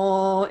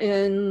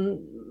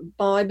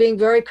 by being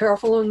very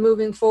careful and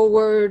moving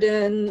forward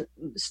in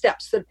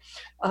steps that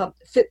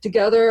fit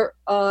together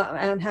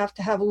and have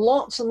to have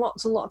lots and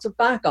lots and lots of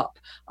backup.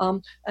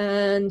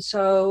 And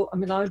so, I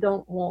mean, I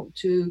don't want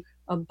to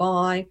have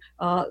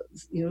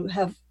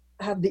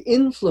the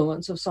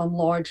influence of some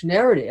large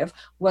narrative,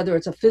 whether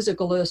it's a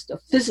physicalist, a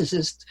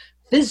physicist,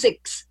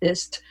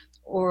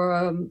 or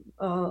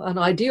an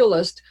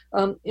idealist,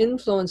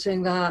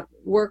 influencing that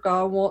work.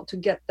 I want to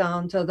get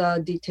down to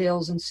the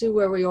details and see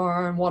where we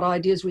are and what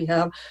ideas we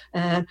have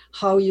and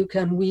how you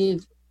can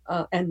weave.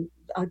 And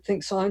I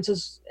think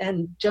sciences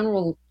and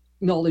general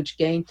knowledge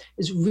gain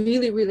is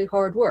really, really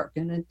hard work.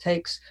 And it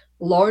takes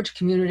a large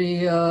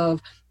community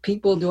of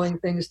people doing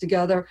things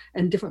together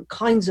and different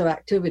kinds of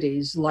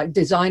activities, like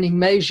designing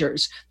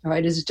measures,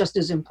 right, is just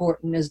as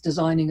important as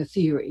designing a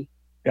theory.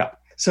 Yeah.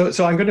 So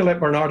I'm going to let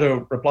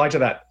Bernardo reply to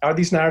that. Are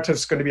these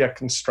narratives going to be a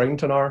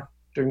constraint on our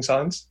doing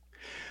science?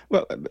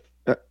 Well,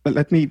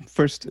 let me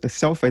first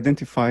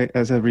self-identify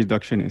as a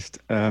reductionist.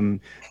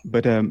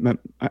 But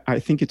I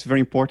think it's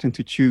very important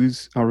to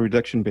choose our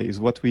reduction base,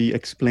 what we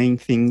explain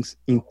things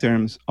in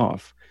terms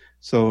of.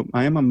 So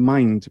I am a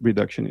mind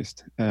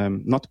reductionist,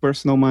 not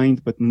personal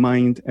mind, but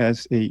mind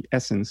as a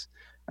essence.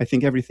 I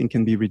think everything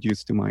can be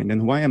reduced to mind.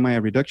 And why am I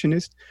a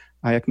reductionist?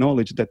 I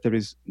acknowledge that there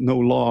is no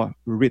law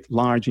writ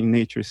large in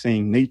nature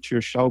saying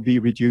nature shall be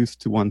reduced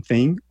to one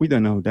thing. We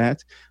don't know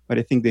that. But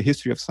I think the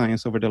history of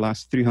science over the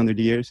last 300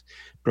 years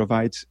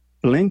provides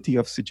plenty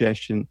of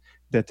suggestion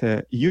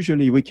that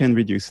usually we can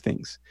reduce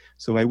things.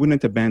 So I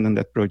wouldn't abandon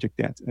that project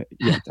yet.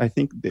 I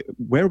think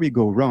where we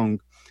go wrong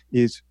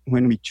is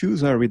when we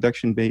choose our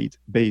reduction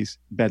base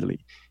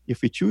badly.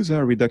 If we choose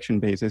our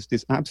reduction base as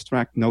this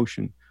abstract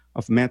notion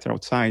of matter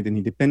outside and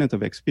independent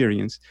of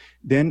experience,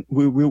 then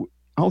we will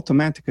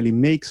automatically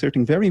make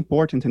certain very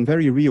important and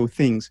very real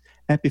things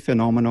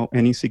epiphenomenal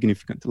and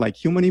insignificant, like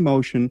human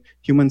emotion,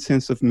 human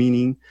sense of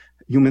meaning,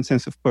 human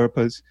sense of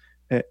purpose.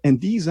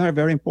 And these are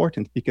very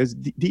important because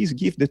they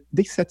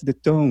set the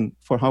tone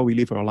for how we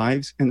live our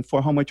lives and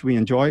for how much we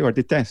enjoy or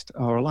detest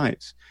our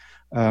lives.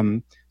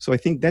 So I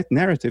think that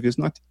narrative is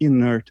not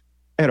inert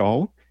at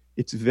all.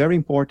 It's very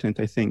important,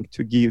 I think,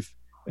 to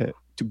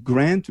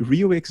grant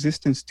real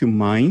existence to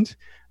mind,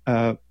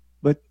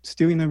 but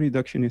still in a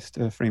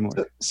reductionist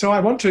framework. So I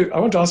want to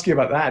ask you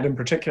about that in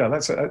particular.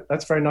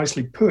 That's very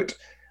nicely put.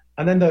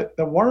 And then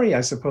the worry,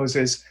 I suppose,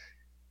 is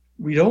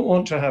we don't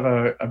want to have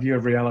a view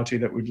of reality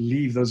that would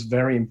leave those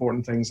very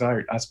important things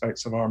out,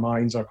 aspects of our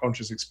minds, our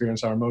conscious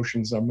experience, our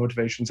emotions, our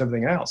motivations,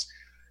 everything else.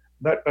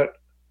 But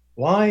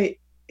why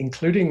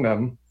including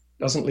them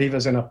doesn't leave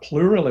us in a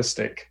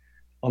pluralistic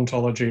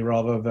ontology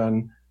rather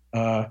than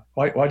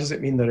why does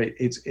it mean that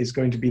it's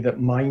going to be that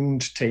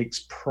mind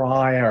takes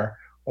prior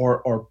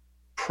or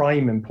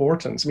prime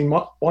importance? I mean,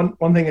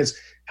 one thing is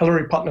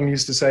Hilary Putnam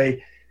used to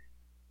say,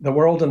 the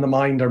world and the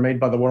mind are made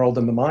by the world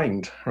and the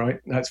mind,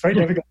 right? Now, it's very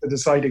difficult to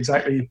decide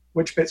exactly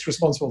which bit's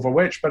responsible for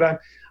which, but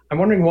I'm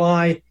wondering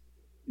why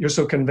you're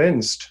so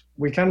convinced.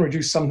 We can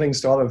reduce some things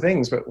to other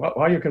things, but why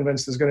are you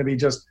convinced there's going to be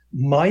just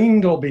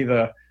mind will be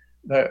the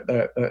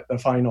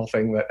final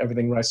thing that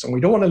everything rests on?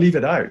 We don't want to leave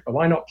it out, but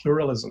why not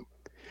pluralism?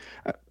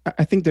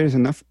 I think there's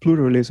enough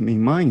pluralism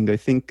in mind. I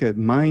think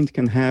mind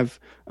can have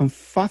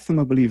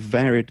unfathomably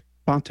varied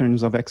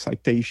patterns of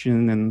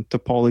excitation and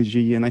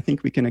topology, and I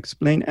think we can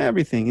explain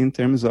everything in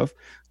terms of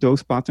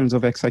those patterns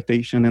of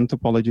excitation and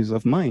topologies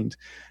of mind.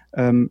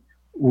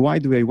 Why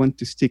do I want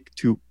to stick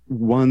to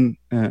one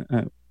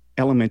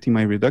element in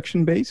my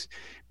reduction base?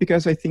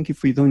 Because I think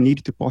if we don't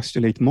need to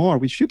postulate more,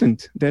 we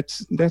shouldn't.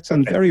 That's a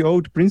very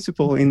old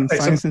principle in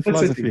science and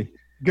philosophy.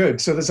 Good.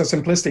 So there's a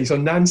simplicity. So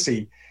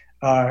Nancy,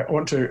 I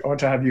want to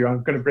have you.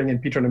 I'm going to bring in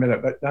Peter in a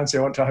minute, but Nancy,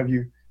 I want to have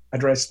you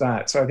address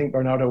that. So I think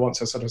Bernardo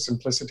wants a sort of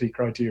simplicity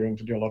criterion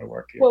to do a lot of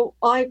work here. Well,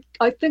 I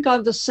think I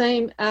have the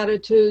same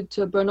attitude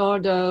to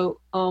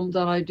Bernardo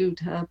that I do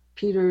to have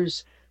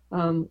Peter's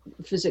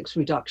physics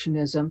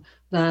reductionism,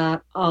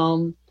 that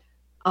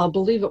I'll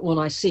believe it when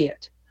I see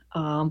it.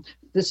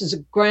 This is a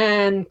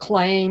grand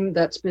claim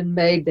that's been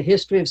made. The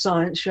history of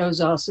science shows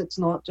us it's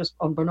not just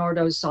on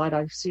Bernardo's side.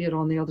 I see it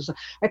on the other side.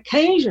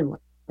 Occasionally,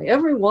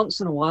 every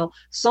once in a while,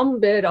 some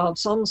bit of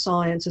some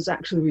science is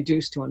actually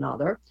reduced to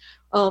another.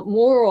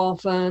 More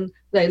often,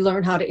 they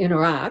learn how to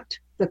interact.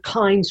 The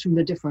kinds from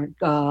the different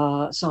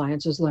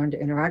sciences learn to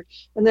interact.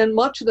 And then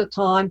much of the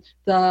time,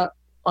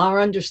 our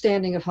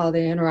understanding of how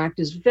they interact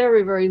is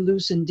very, very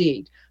loose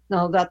indeed.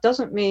 Now, that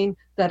doesn't mean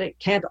that it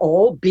can't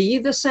all be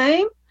the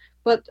same,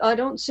 but I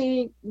don't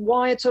see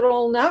why it's at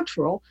all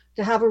natural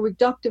to have a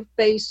reductive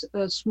base,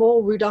 a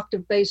small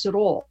reductive base at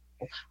all.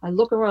 I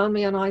look around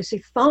me and I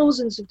see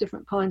thousands of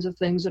different kinds of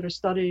things that are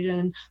studied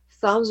in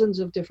thousands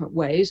of different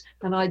ways,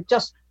 and I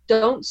just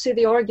don't see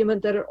the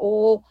argument that it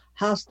all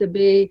has to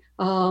be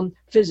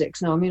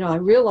physics. Now, I mean, I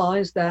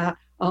realize that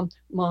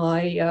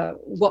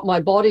what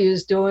my body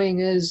is doing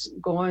is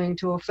going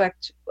to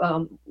affect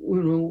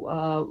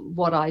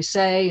what I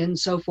say and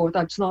so forth.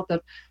 It's not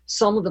that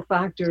some of the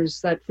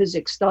factors that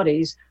physics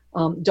studies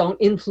don't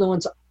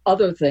influence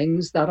other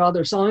things that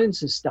other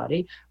sciences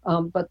study,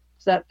 but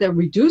that they're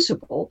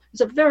reducible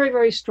is a very,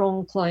 very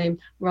strong claim,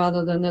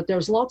 rather than that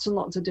there's lots and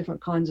lots of different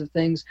kinds of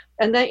things,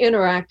 and they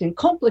interact in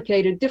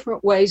complicated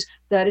different ways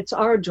that it's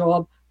our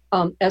job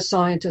as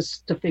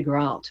scientists to figure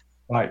out.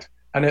 Right.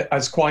 And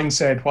as Quine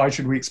said, why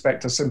should we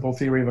expect a simple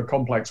theory of a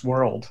complex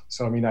world?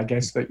 So, I mean, I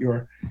guess that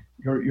you're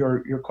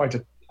you're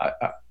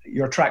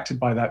attracted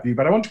by that view.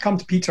 But I want to come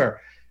to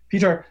Peter.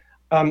 Peter,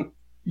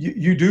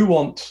 you do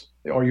want,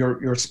 or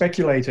you're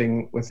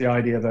speculating with the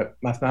idea that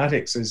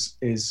mathematics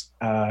is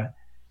a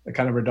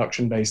kind of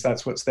reduction base.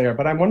 That's what's there.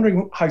 But I'm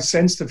wondering how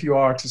sensitive you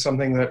are to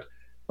something that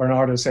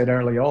Bernardo said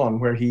early on,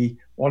 where he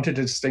wanted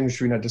to distinguish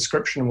between a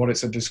description and what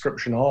it's a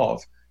description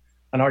of.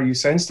 And are you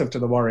sensitive to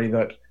the worry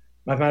that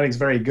mathematics is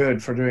very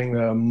good for doing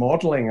the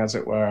modeling, as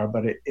it were,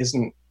 but it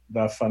isn't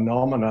the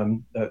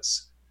phenomenon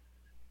that's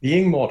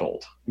being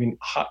modeled? I mean,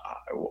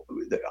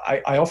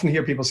 I often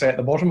hear people say at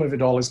the bottom of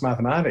it all is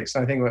mathematics.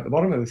 And I think at the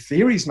bottom of the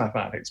theory is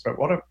mathematics. But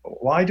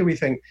why do we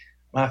think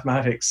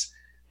mathematics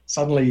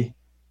suddenly,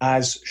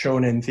 as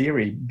shown in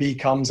theory,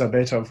 becomes a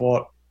bit of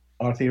what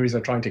our theories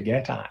are trying to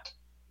get at?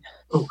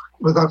 Oh,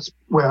 well, that's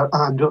where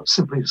I'm not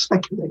simply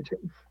speculating.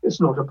 It's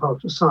not a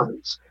part of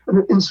science.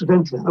 And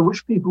incidentally, I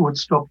wish people would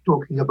stop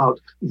talking about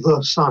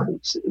the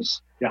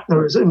sciences. Yeah.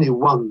 There is only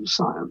one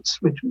science,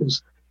 which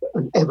is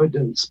an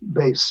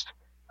evidence-based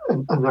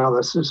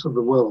analysis of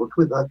the world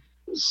with the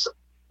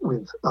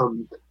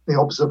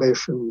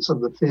observations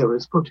and the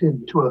theories put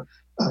into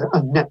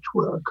a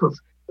network of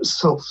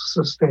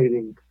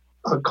self-sustaining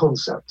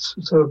concepts.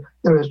 So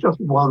there is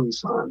just one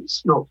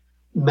science, not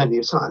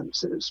many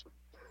sciences.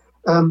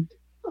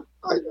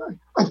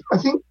 I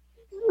think,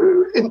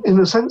 in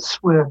a sense,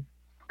 we're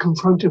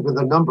confronted with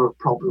a number of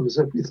problems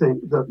if we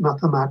think that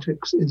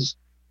mathematics is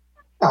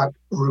at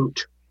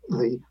root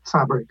the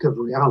fabric of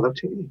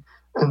reality,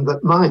 and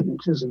that mind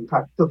is in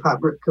fact the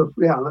fabric of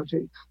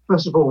reality.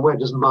 First of all, where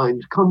does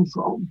mind come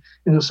from?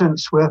 In a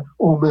sense, we're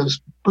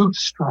almost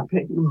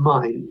bootstrapping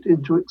mind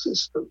into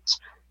existence,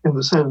 in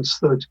the sense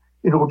that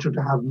in order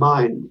to have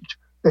mind,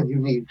 then you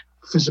need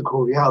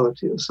physical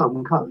reality of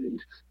some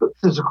kind. But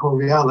physical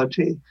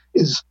reality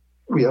is,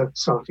 we are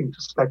starting to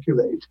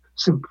speculate,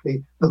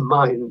 simply the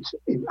mind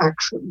in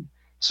action.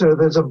 So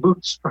there's a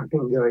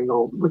bootstrapping going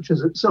on, which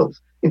is itself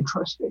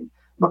interesting,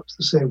 much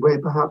the same way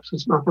perhaps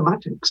as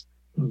mathematics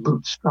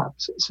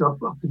bootstraps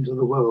itself up into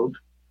the world.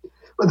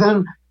 But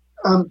then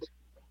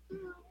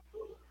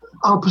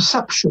our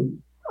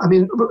perception, I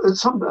mean,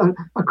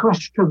 a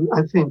question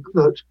I think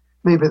that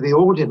maybe the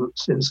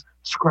audience is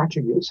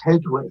scratching its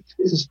head with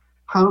is,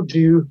 how do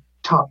you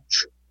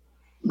touch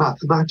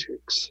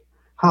mathematics?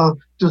 How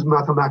does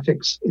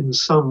mathematics, in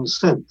some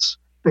sense,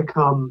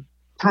 become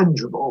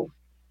tangible?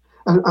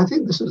 And I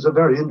think this is a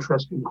very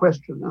interesting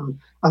question, and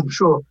I'm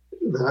sure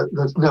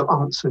there's no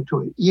answer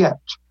to it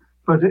yet.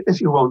 But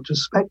if you want to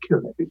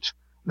speculate,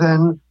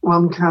 then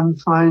one can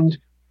find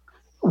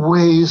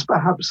ways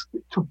perhaps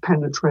to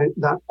penetrate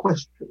that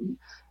question.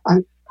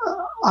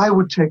 I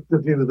would take the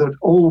view that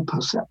all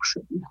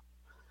perception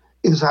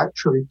is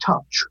actually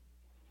touch.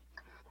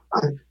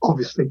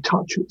 Obviously,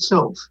 touch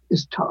itself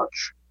is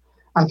touch.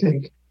 I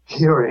think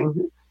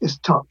hearing is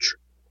touch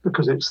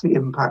because it's the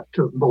impact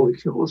of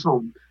molecules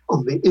on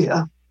the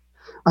ear.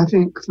 I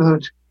think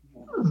that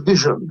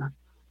vision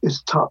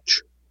is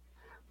touch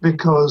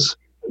because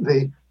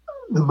the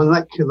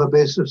molecular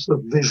basis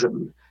of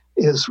vision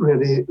is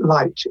really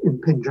light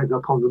impinging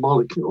upon the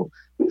molecule,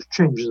 which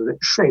changes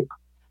its shape.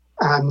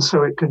 And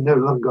so it can no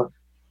longer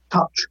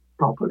touch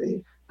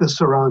properly the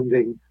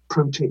surrounding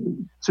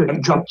protein. So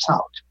it jumps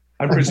out.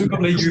 And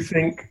presumably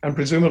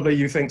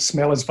you think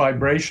smell is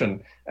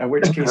vibration, in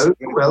which case...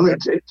 Well,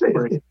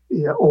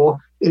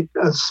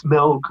 a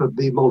smell could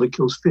be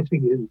molecules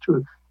fitting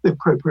into the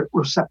appropriate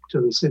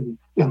receptors in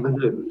the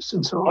nose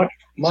and so on.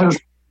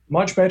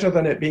 Much better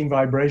than it being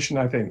vibration,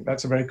 I think.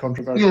 That's a very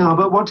controversial... Yeah,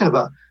 but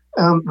whatever.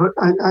 But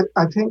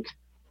I think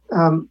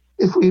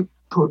if we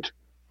put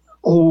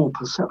all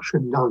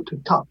perception down to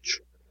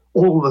touch,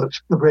 all that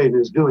the brain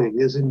is doing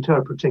is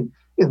interpreting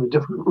in the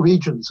different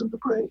regions of the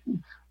brain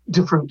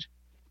different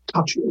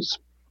touches.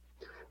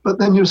 But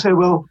then you say,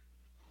 well,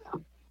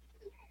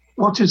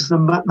 what is the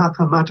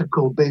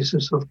mathematical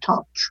basis of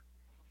touch?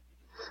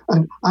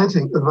 And I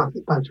think the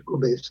mathematical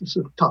basis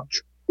of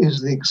touch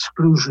is the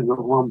exclusion of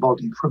one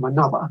body from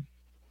another.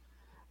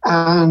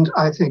 And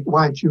I think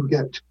once you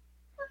get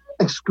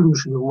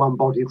exclusion of one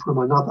body from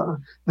another,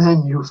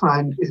 then you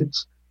find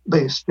it's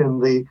based in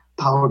the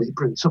Pauli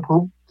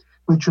principle,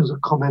 which is a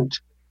comment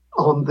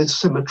on the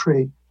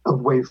symmetry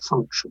of wave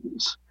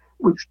functions,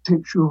 which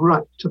takes you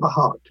right to the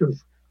heart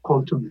of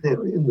quantum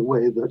theory in the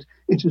way that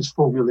it is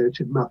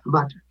formulated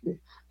mathematically.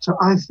 So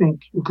I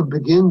think you can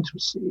begin to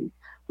see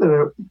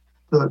that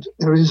that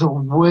there is a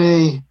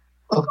way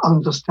of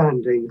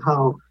understanding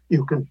how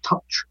you can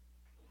touch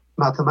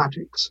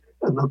mathematics,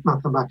 and that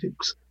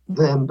mathematics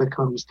then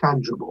becomes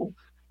tangible,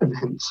 and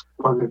hence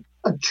one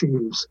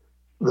achieves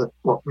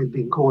what we've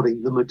been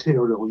calling the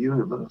material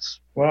universe.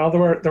 Well, there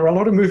were a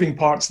lot of moving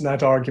parts in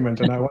that argument,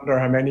 and I wonder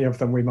how many of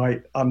them we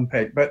might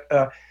unpick. But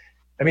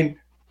I mean,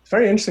 it's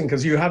very interesting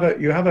because you have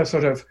a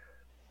sort of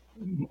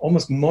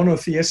almost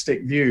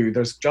monotheistic view.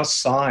 There's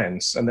just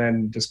science, and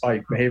then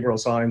despite behavioral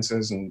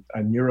sciences and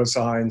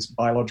neuroscience,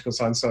 biological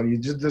science, so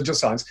there's just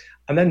science,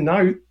 and then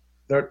now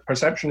their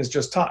perception is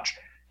just touch.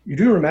 You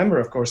do remember,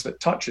 of course, that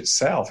touch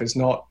itself is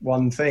not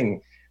one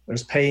thing.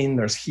 There's pain,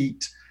 there's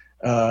heat,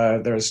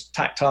 there's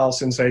tactile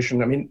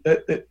sensation. I mean,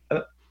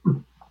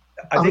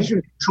 I think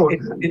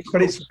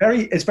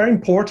it's very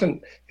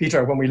important,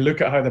 Peter, when we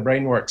look at how the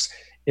brain works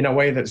in a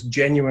way that's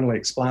genuinely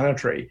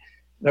explanatory,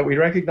 that we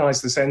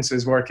recognize the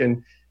senses work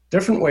in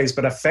different ways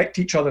but affect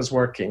each other's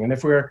working. And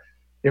if we're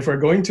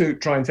going to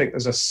try and think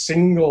there's a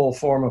single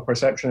form of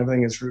perception,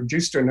 everything is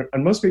reduced to,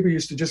 and most people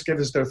used to just give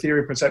us their theory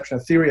of perception, a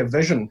theory of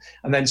vision,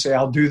 and then say,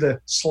 I'll do the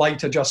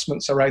slight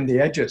adjustments around the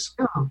edges.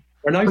 Yeah.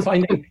 We're now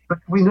finding but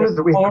we know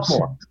that we have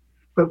more.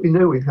 But we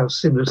know we have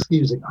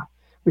synesthesia,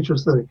 which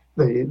is the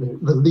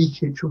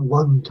leakage of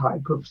one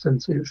type of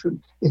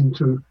sensation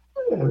into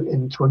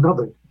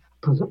another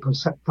type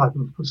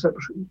of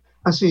perception.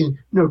 I see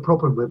no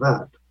problem with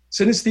that.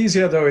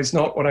 Synesthesia, though, is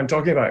not what I'm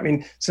talking about. I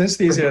mean,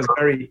 synesthesia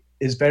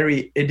is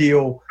very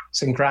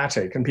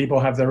idiosyncratic, and people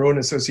have their own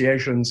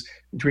associations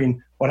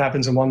between what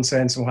happens in one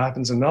sense and what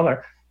happens in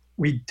another.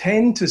 We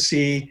tend to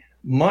see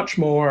much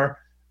more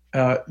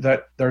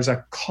that there's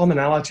a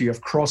commonality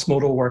of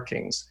cross-modal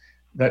workings,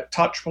 that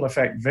touch will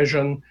affect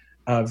vision,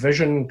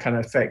 vision can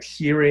affect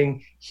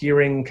hearing,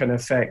 hearing can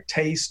affect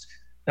taste.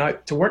 Now,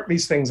 to work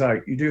these things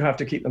out, you do have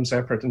to keep them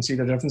separate and see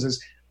the differences.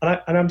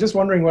 And I'm just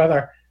wondering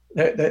whether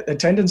the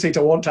tendency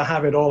to want to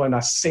have it all in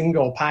a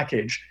single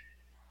package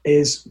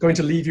is going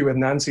to leave you with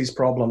Nancy's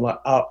problem.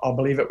 I'll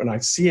believe it when I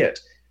see it.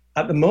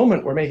 At the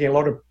moment, we're making a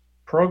lot of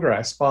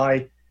progress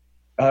by,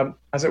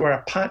 as it were,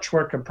 a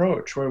patchwork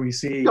approach where we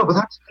see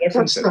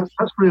differences.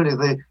 That's really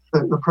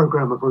the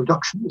program of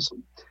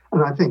reductionism.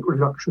 And I think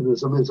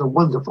reductionism is a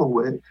wonderful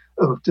way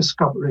of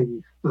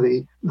discovering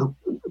the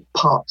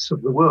parts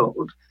of the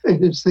world.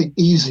 It's the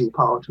easy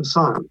part of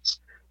science.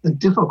 The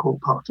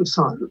difficult part of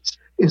science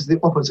is the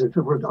opposite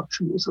of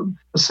reductionism,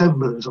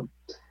 assemblism,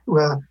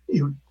 where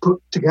you put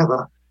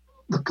together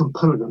the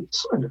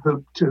components and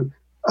hope to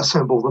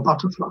assemble the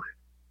butterfly.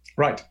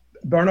 Right.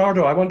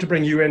 Bernardo, I want to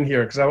bring you in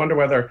here because I wonder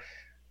whether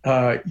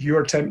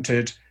you're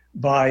tempted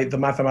by the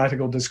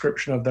mathematical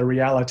description of the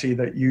reality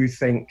that you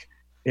think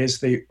is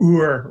the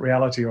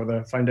reality or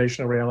the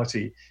foundational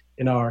reality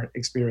in our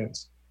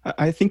experience.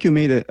 I think you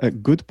made a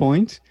good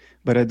point,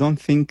 but I don't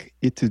think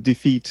it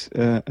defeats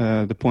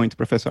the point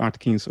Professor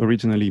Atkins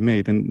originally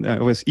made, and I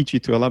was itchy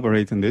to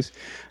elaborate on this.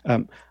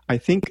 I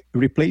think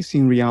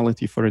replacing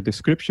reality for a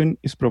description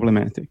is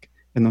problematic,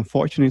 and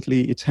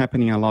unfortunately, it's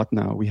happening a lot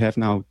now. We have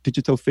now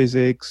digital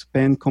physics,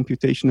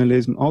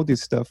 pan-computationalism, all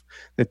this stuff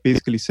that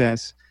basically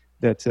says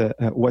that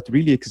what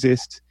really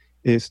exists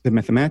is the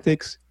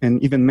mathematics,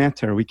 and even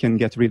matter we can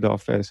get rid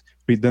of as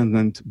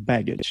redundant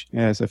baggage,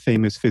 as a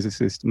famous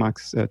physicist,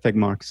 Max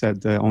Tegmark,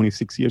 said only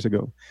 6 years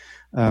ago.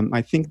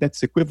 I think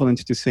that's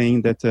equivalent to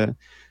saying that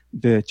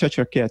the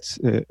Cheshire Cat's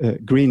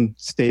grin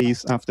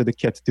stays after the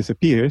cat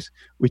disappears,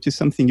 which is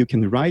something you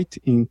can write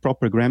in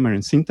proper grammar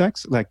and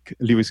syntax, like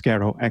Lewis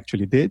Carroll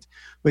actually did,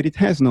 but it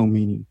has no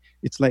meaning.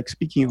 It's like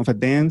speaking of a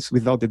dance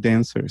without the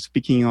dancer,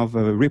 speaking of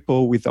a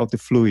ripple without the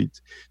fluid,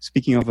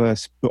 speaking of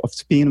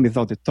spin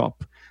without the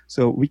top.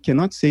 So we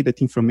cannot say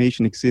that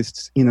information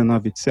exists in and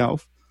of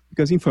itself,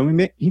 because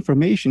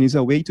information is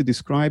a way to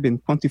describe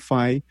and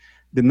quantify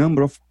the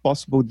number of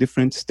possible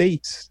different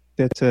states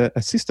that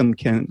a system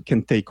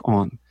can take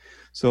on.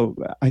 So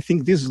I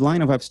think this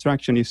line of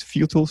abstraction is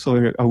futile,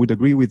 so I would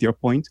agree with your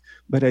point,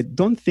 but I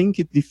don't think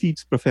it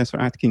defeats Professor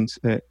Atkins'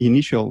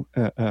 initial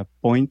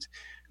point,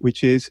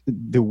 which is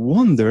the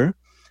wonder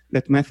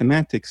that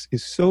mathematics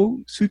is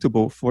so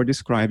suitable for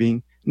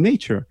describing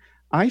nature.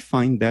 I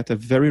find that a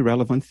very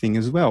relevant thing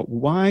as well.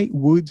 Why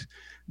would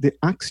the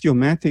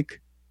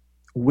axiomatic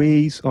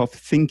ways of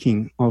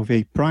thinking of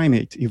a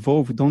primate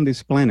evolved on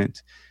this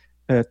planet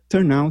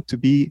turn out to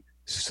be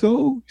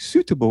so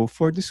suitable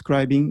for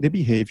describing the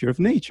behavior of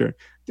nature?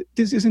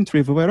 This isn't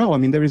trivial at all. I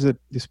mean, there is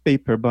this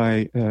paper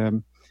by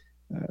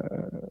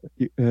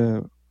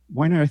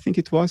Weiner, I think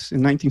it was,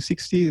 in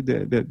 1960,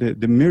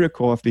 the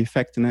miracle of the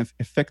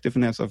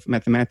effectiveness of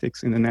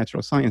mathematics in the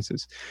natural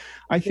sciences.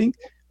 I think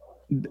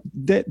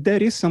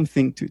that is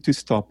something to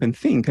stop and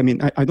think. I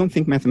mean, I don't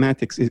think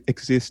mathematics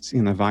exists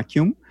in a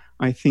vacuum.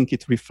 I think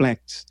it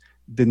reflects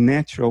the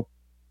natural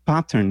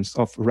patterns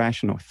of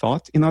rational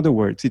thought. In other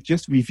words, it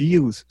just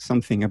reveals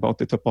something about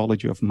the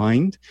topology of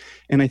mind.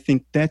 And I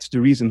think that's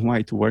the reason why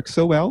it works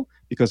so well,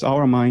 because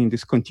our mind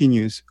is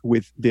continuous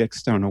with the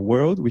external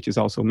world, which is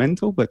also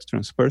mental, but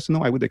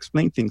transpersonal. I would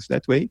explain things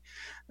that way.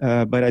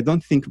 But I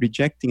don't think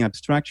rejecting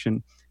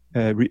abstraction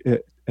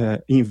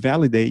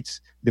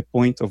invalidates the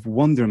point of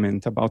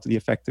wonderment about the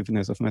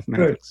effectiveness of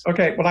mathematics. Good.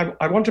 Okay. Well,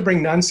 I want to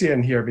bring Nancy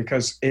in here,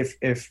 because if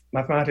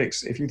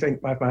you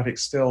think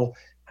mathematics still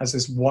has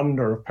this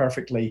wonder of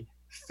perfectly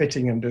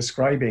fitting and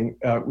describing,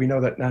 we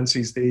know that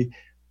Nancy's the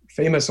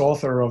famous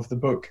author of the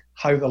book,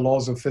 How the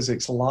Laws of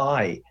Physics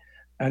Lie.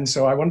 And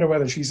so I wonder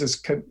whether she's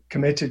as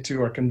committed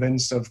to or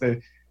convinced of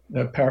the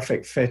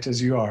perfect fit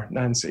as you are,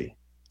 Nancy.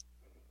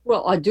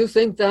 Well, I do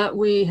think that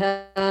we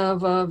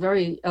have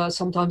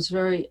sometimes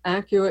very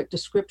accurate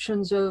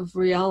descriptions of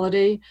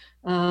reality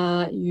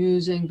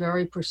using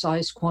very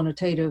precise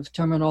quantitative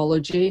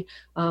terminology.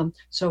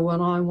 So when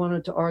I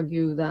wanted to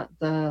argue that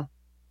the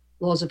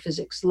laws of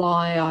physics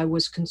lie, I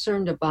was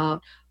concerned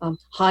about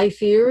high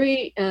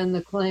theory and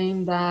the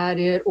claim that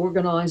it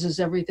organizes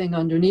everything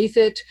underneath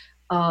it.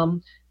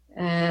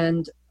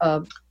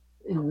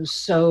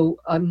 So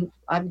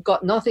I've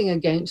got nothing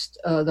against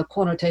the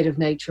quantitative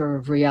nature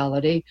of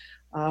reality,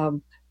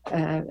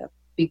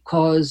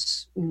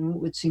 because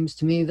it seems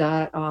to me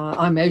that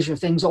I measure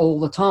things all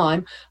the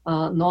time,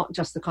 not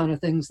just the kind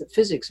of things that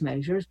physics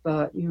measures,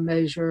 but you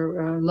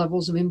measure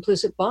levels of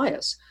implicit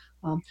bias.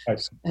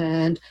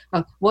 And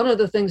one of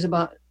the things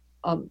about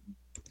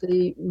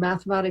the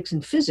mathematics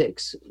and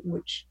physics,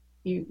 which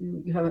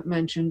you haven't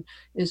mentioned,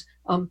 is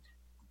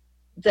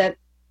that,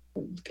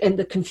 and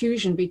the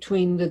confusion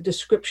between the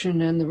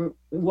description and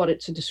what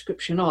it's a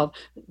description of,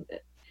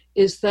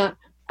 is that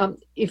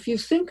if you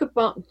think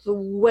about the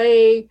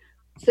way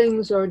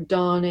things are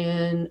done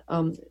in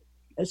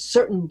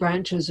certain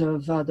branches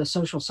of the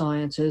social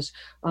sciences,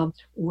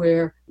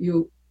 where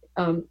you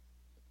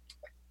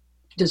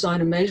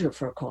design a measure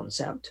for a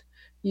concept,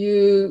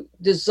 you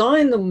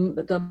design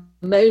the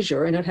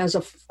measure and it has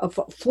a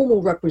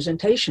formal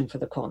representation for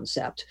the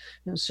concept.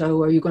 And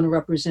so are you going to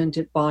represent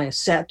it by a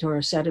set or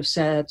a set of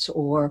sets,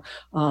 or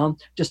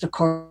just an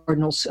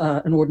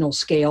ordinal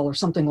scale or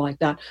something like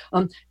that?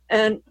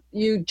 And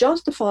you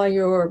justify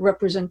your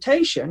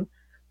representation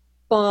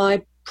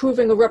by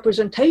proving a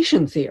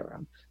representation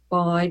theorem,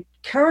 by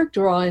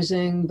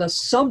characterizing the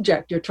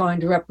subject you're trying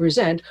to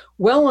represent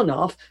well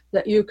enough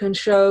that you can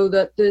show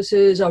that this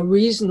is a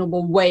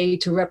reasonable way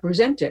to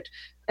represent it.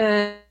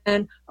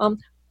 And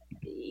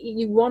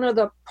one of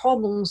the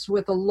problems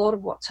with a lot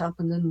of what's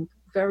happened in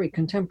very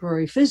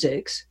contemporary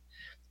physics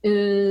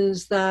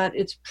is that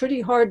it's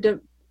pretty hard to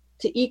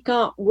eke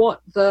out what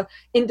the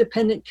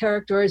independent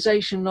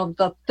characterization of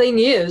the thing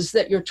is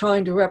that you're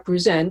trying to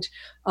represent.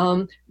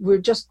 We're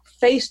just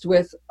faced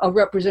with a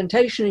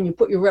representation, and you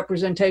put your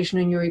representation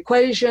in your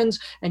equations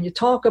and you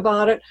talk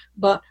about it,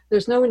 but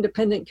there's no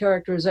independent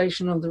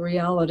characterization of the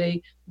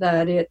reality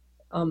that it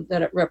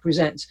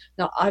represents.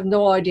 Now, I have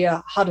no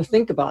idea how to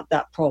think about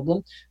that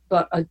problem,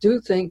 but I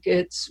do think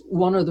it's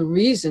one of the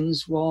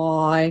reasons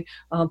why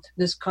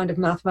this kind of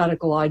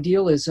mathematical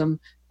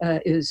idealism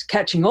is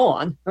catching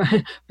on,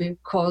 right?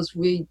 Because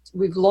we've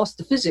lost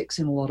the physics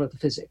in a lot of the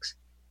physics.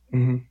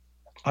 Mm-hmm.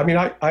 I mean,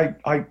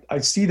 I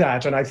see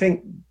that, and I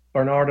think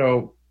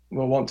Bernardo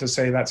will want to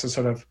say that's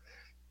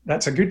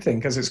a good thing,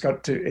 because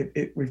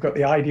we've got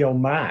the ideal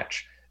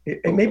match.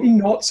 It may be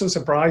not so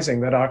surprising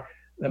that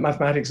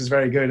mathematics is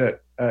very good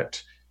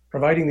at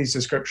providing these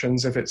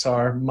descriptions if it's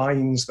our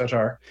minds that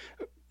are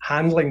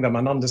handling them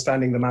and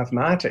understanding the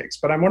mathematics.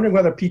 But I'm wondering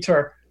whether,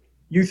 Peter,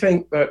 you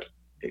think that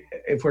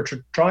if we're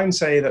to try and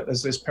say that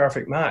there's this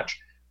perfect match,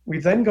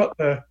 we've then got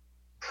the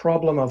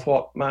problem of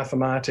what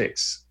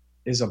mathematics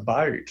is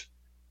about.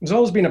 There's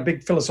always been a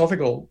big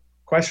philosophical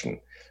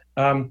question.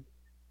 It's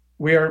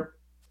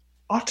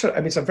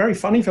a very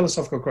funny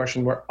philosophical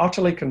question. We're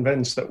utterly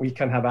convinced that we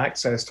can have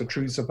access to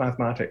truths of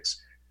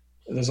mathematics.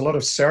 There's a lot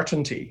of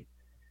certainty,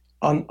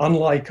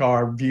 unlike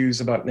our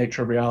views about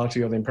nature of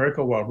reality or the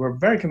empirical world. We're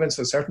very convinced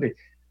of certainty,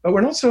 but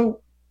we're not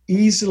so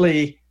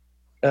easily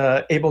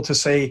able to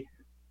say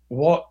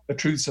what the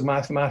truths of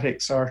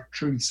mathematics are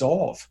truths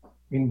of. I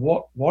mean,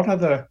 what are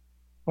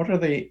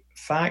the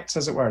facts,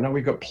 as it were? Now,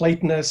 we've got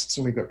Platonists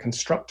and we've got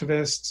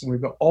constructivists and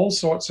we've got all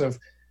sorts of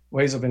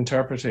ways of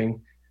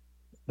interpreting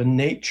the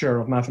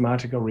nature of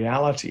mathematical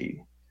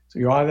reality. So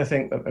you either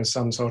think that there's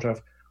some sort of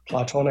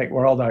Platonic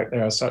world out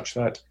there such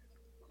that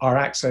our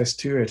access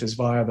to it is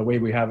via the way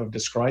we have of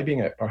describing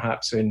it,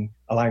 perhaps in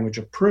a language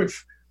of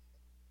proof.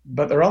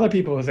 But there are other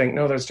people who think,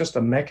 no, there's just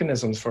the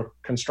mechanisms for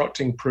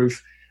constructing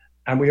proof,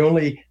 and we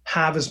only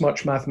have as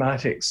much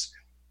mathematics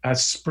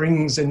as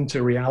springs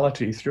into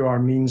reality through our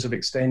means of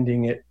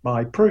extending it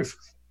by proof.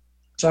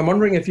 So I'm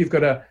wondering if you've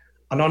got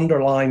an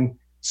underlying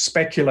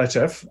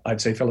speculative,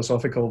 I'd say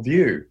philosophical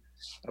view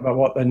about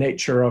what the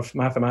nature of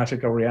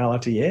mathematical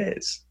reality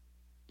is.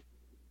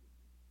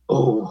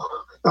 Oh,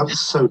 that's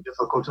so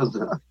difficult,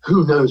 isn't it?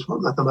 Who knows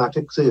what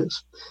mathematics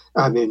is?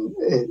 I mean,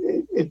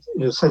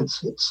 in a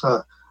sense,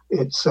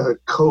 it's a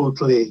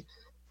coldly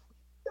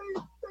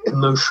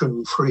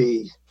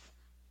emotion-free,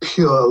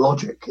 pure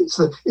logic. It's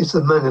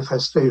a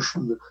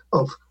manifestation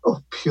of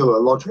pure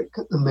logic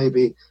and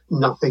maybe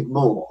nothing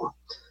more.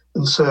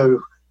 And so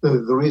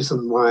the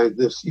reason why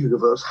this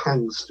universe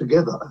hangs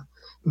together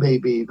may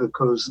be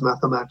because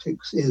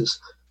mathematics is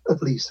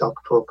at least up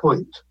to a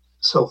point,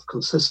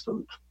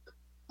 self-consistent.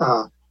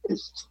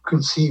 It's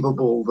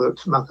conceivable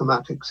that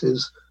mathematics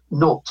is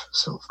not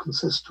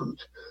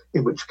self-consistent,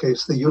 in which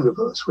case the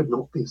universe would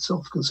not be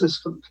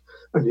self-consistent,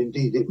 and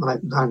indeed it might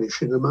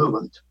vanish in a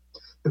moment.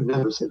 Who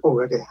knows, it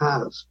already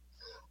has.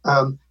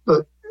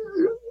 But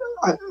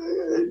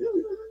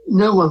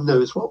no one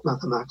knows what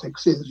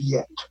mathematics is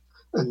yet,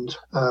 and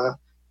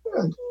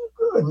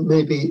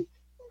maybe,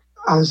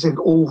 as in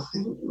all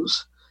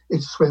things,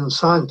 it's when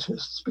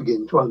scientists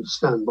begin to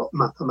understand what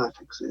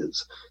mathematics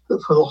is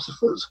that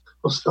philosophers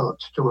will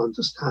start to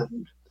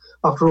understand.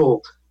 After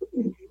all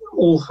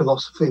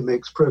philosophy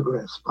makes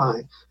progress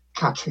by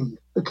catching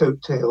the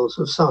coattails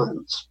of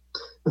science.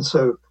 And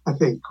so I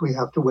think we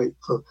have to wait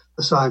for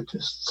the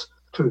scientists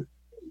to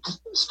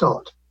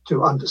start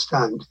to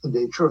understand the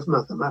nature of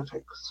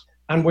mathematics.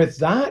 And with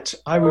that,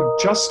 I would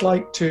just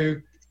like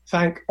to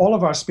thank all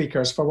of our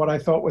speakers for what I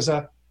thought was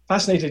a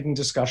fascinating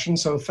discussion.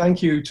 So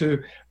thank you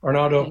to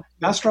Bernardo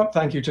Kastrup,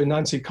 thank you to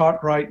Nancy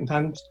Cartwright, and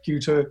thank you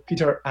to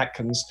Peter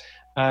Atkins.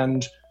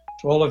 And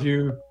to all of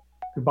you,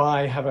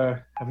 goodbye, have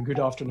a good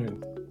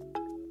afternoon.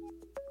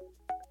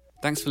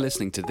 Thanks for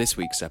listening to this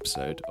week's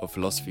episode of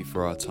Philosophy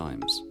for Our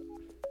Times.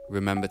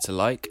 Remember to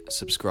like,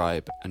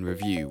 subscribe, and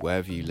review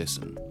wherever you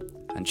listen.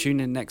 And tune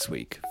in next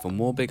week for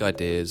more big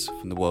ideas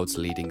from the world's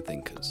leading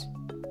thinkers.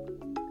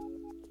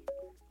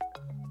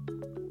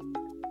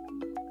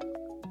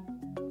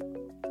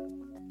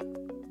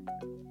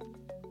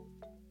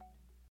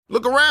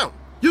 Look around.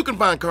 You can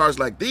find cars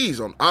like these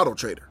on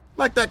AutoTrader,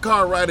 like that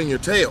car right in your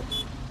tail.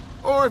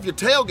 Or if you're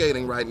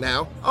tailgating right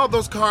now, all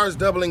those cars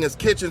doubling as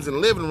kitchens and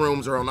living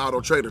rooms are on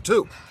AutoTrader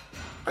too.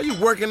 Are you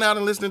working out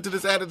and listening to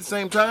this ad at the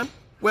same time?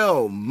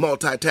 Well,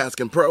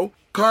 multitasking pro,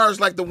 cars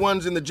like the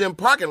ones in the gym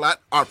parking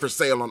lot are for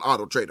sale on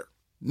AutoTrader.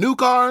 New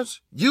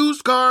cars,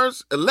 used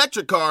cars,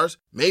 electric cars,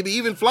 maybe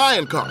even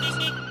flying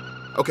cars.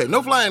 Okay,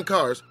 no flying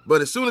cars,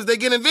 but as soon as they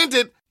get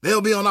invented, they'll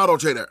be on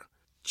AutoTrader.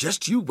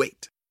 Just you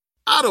wait.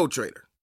 AutoTrader.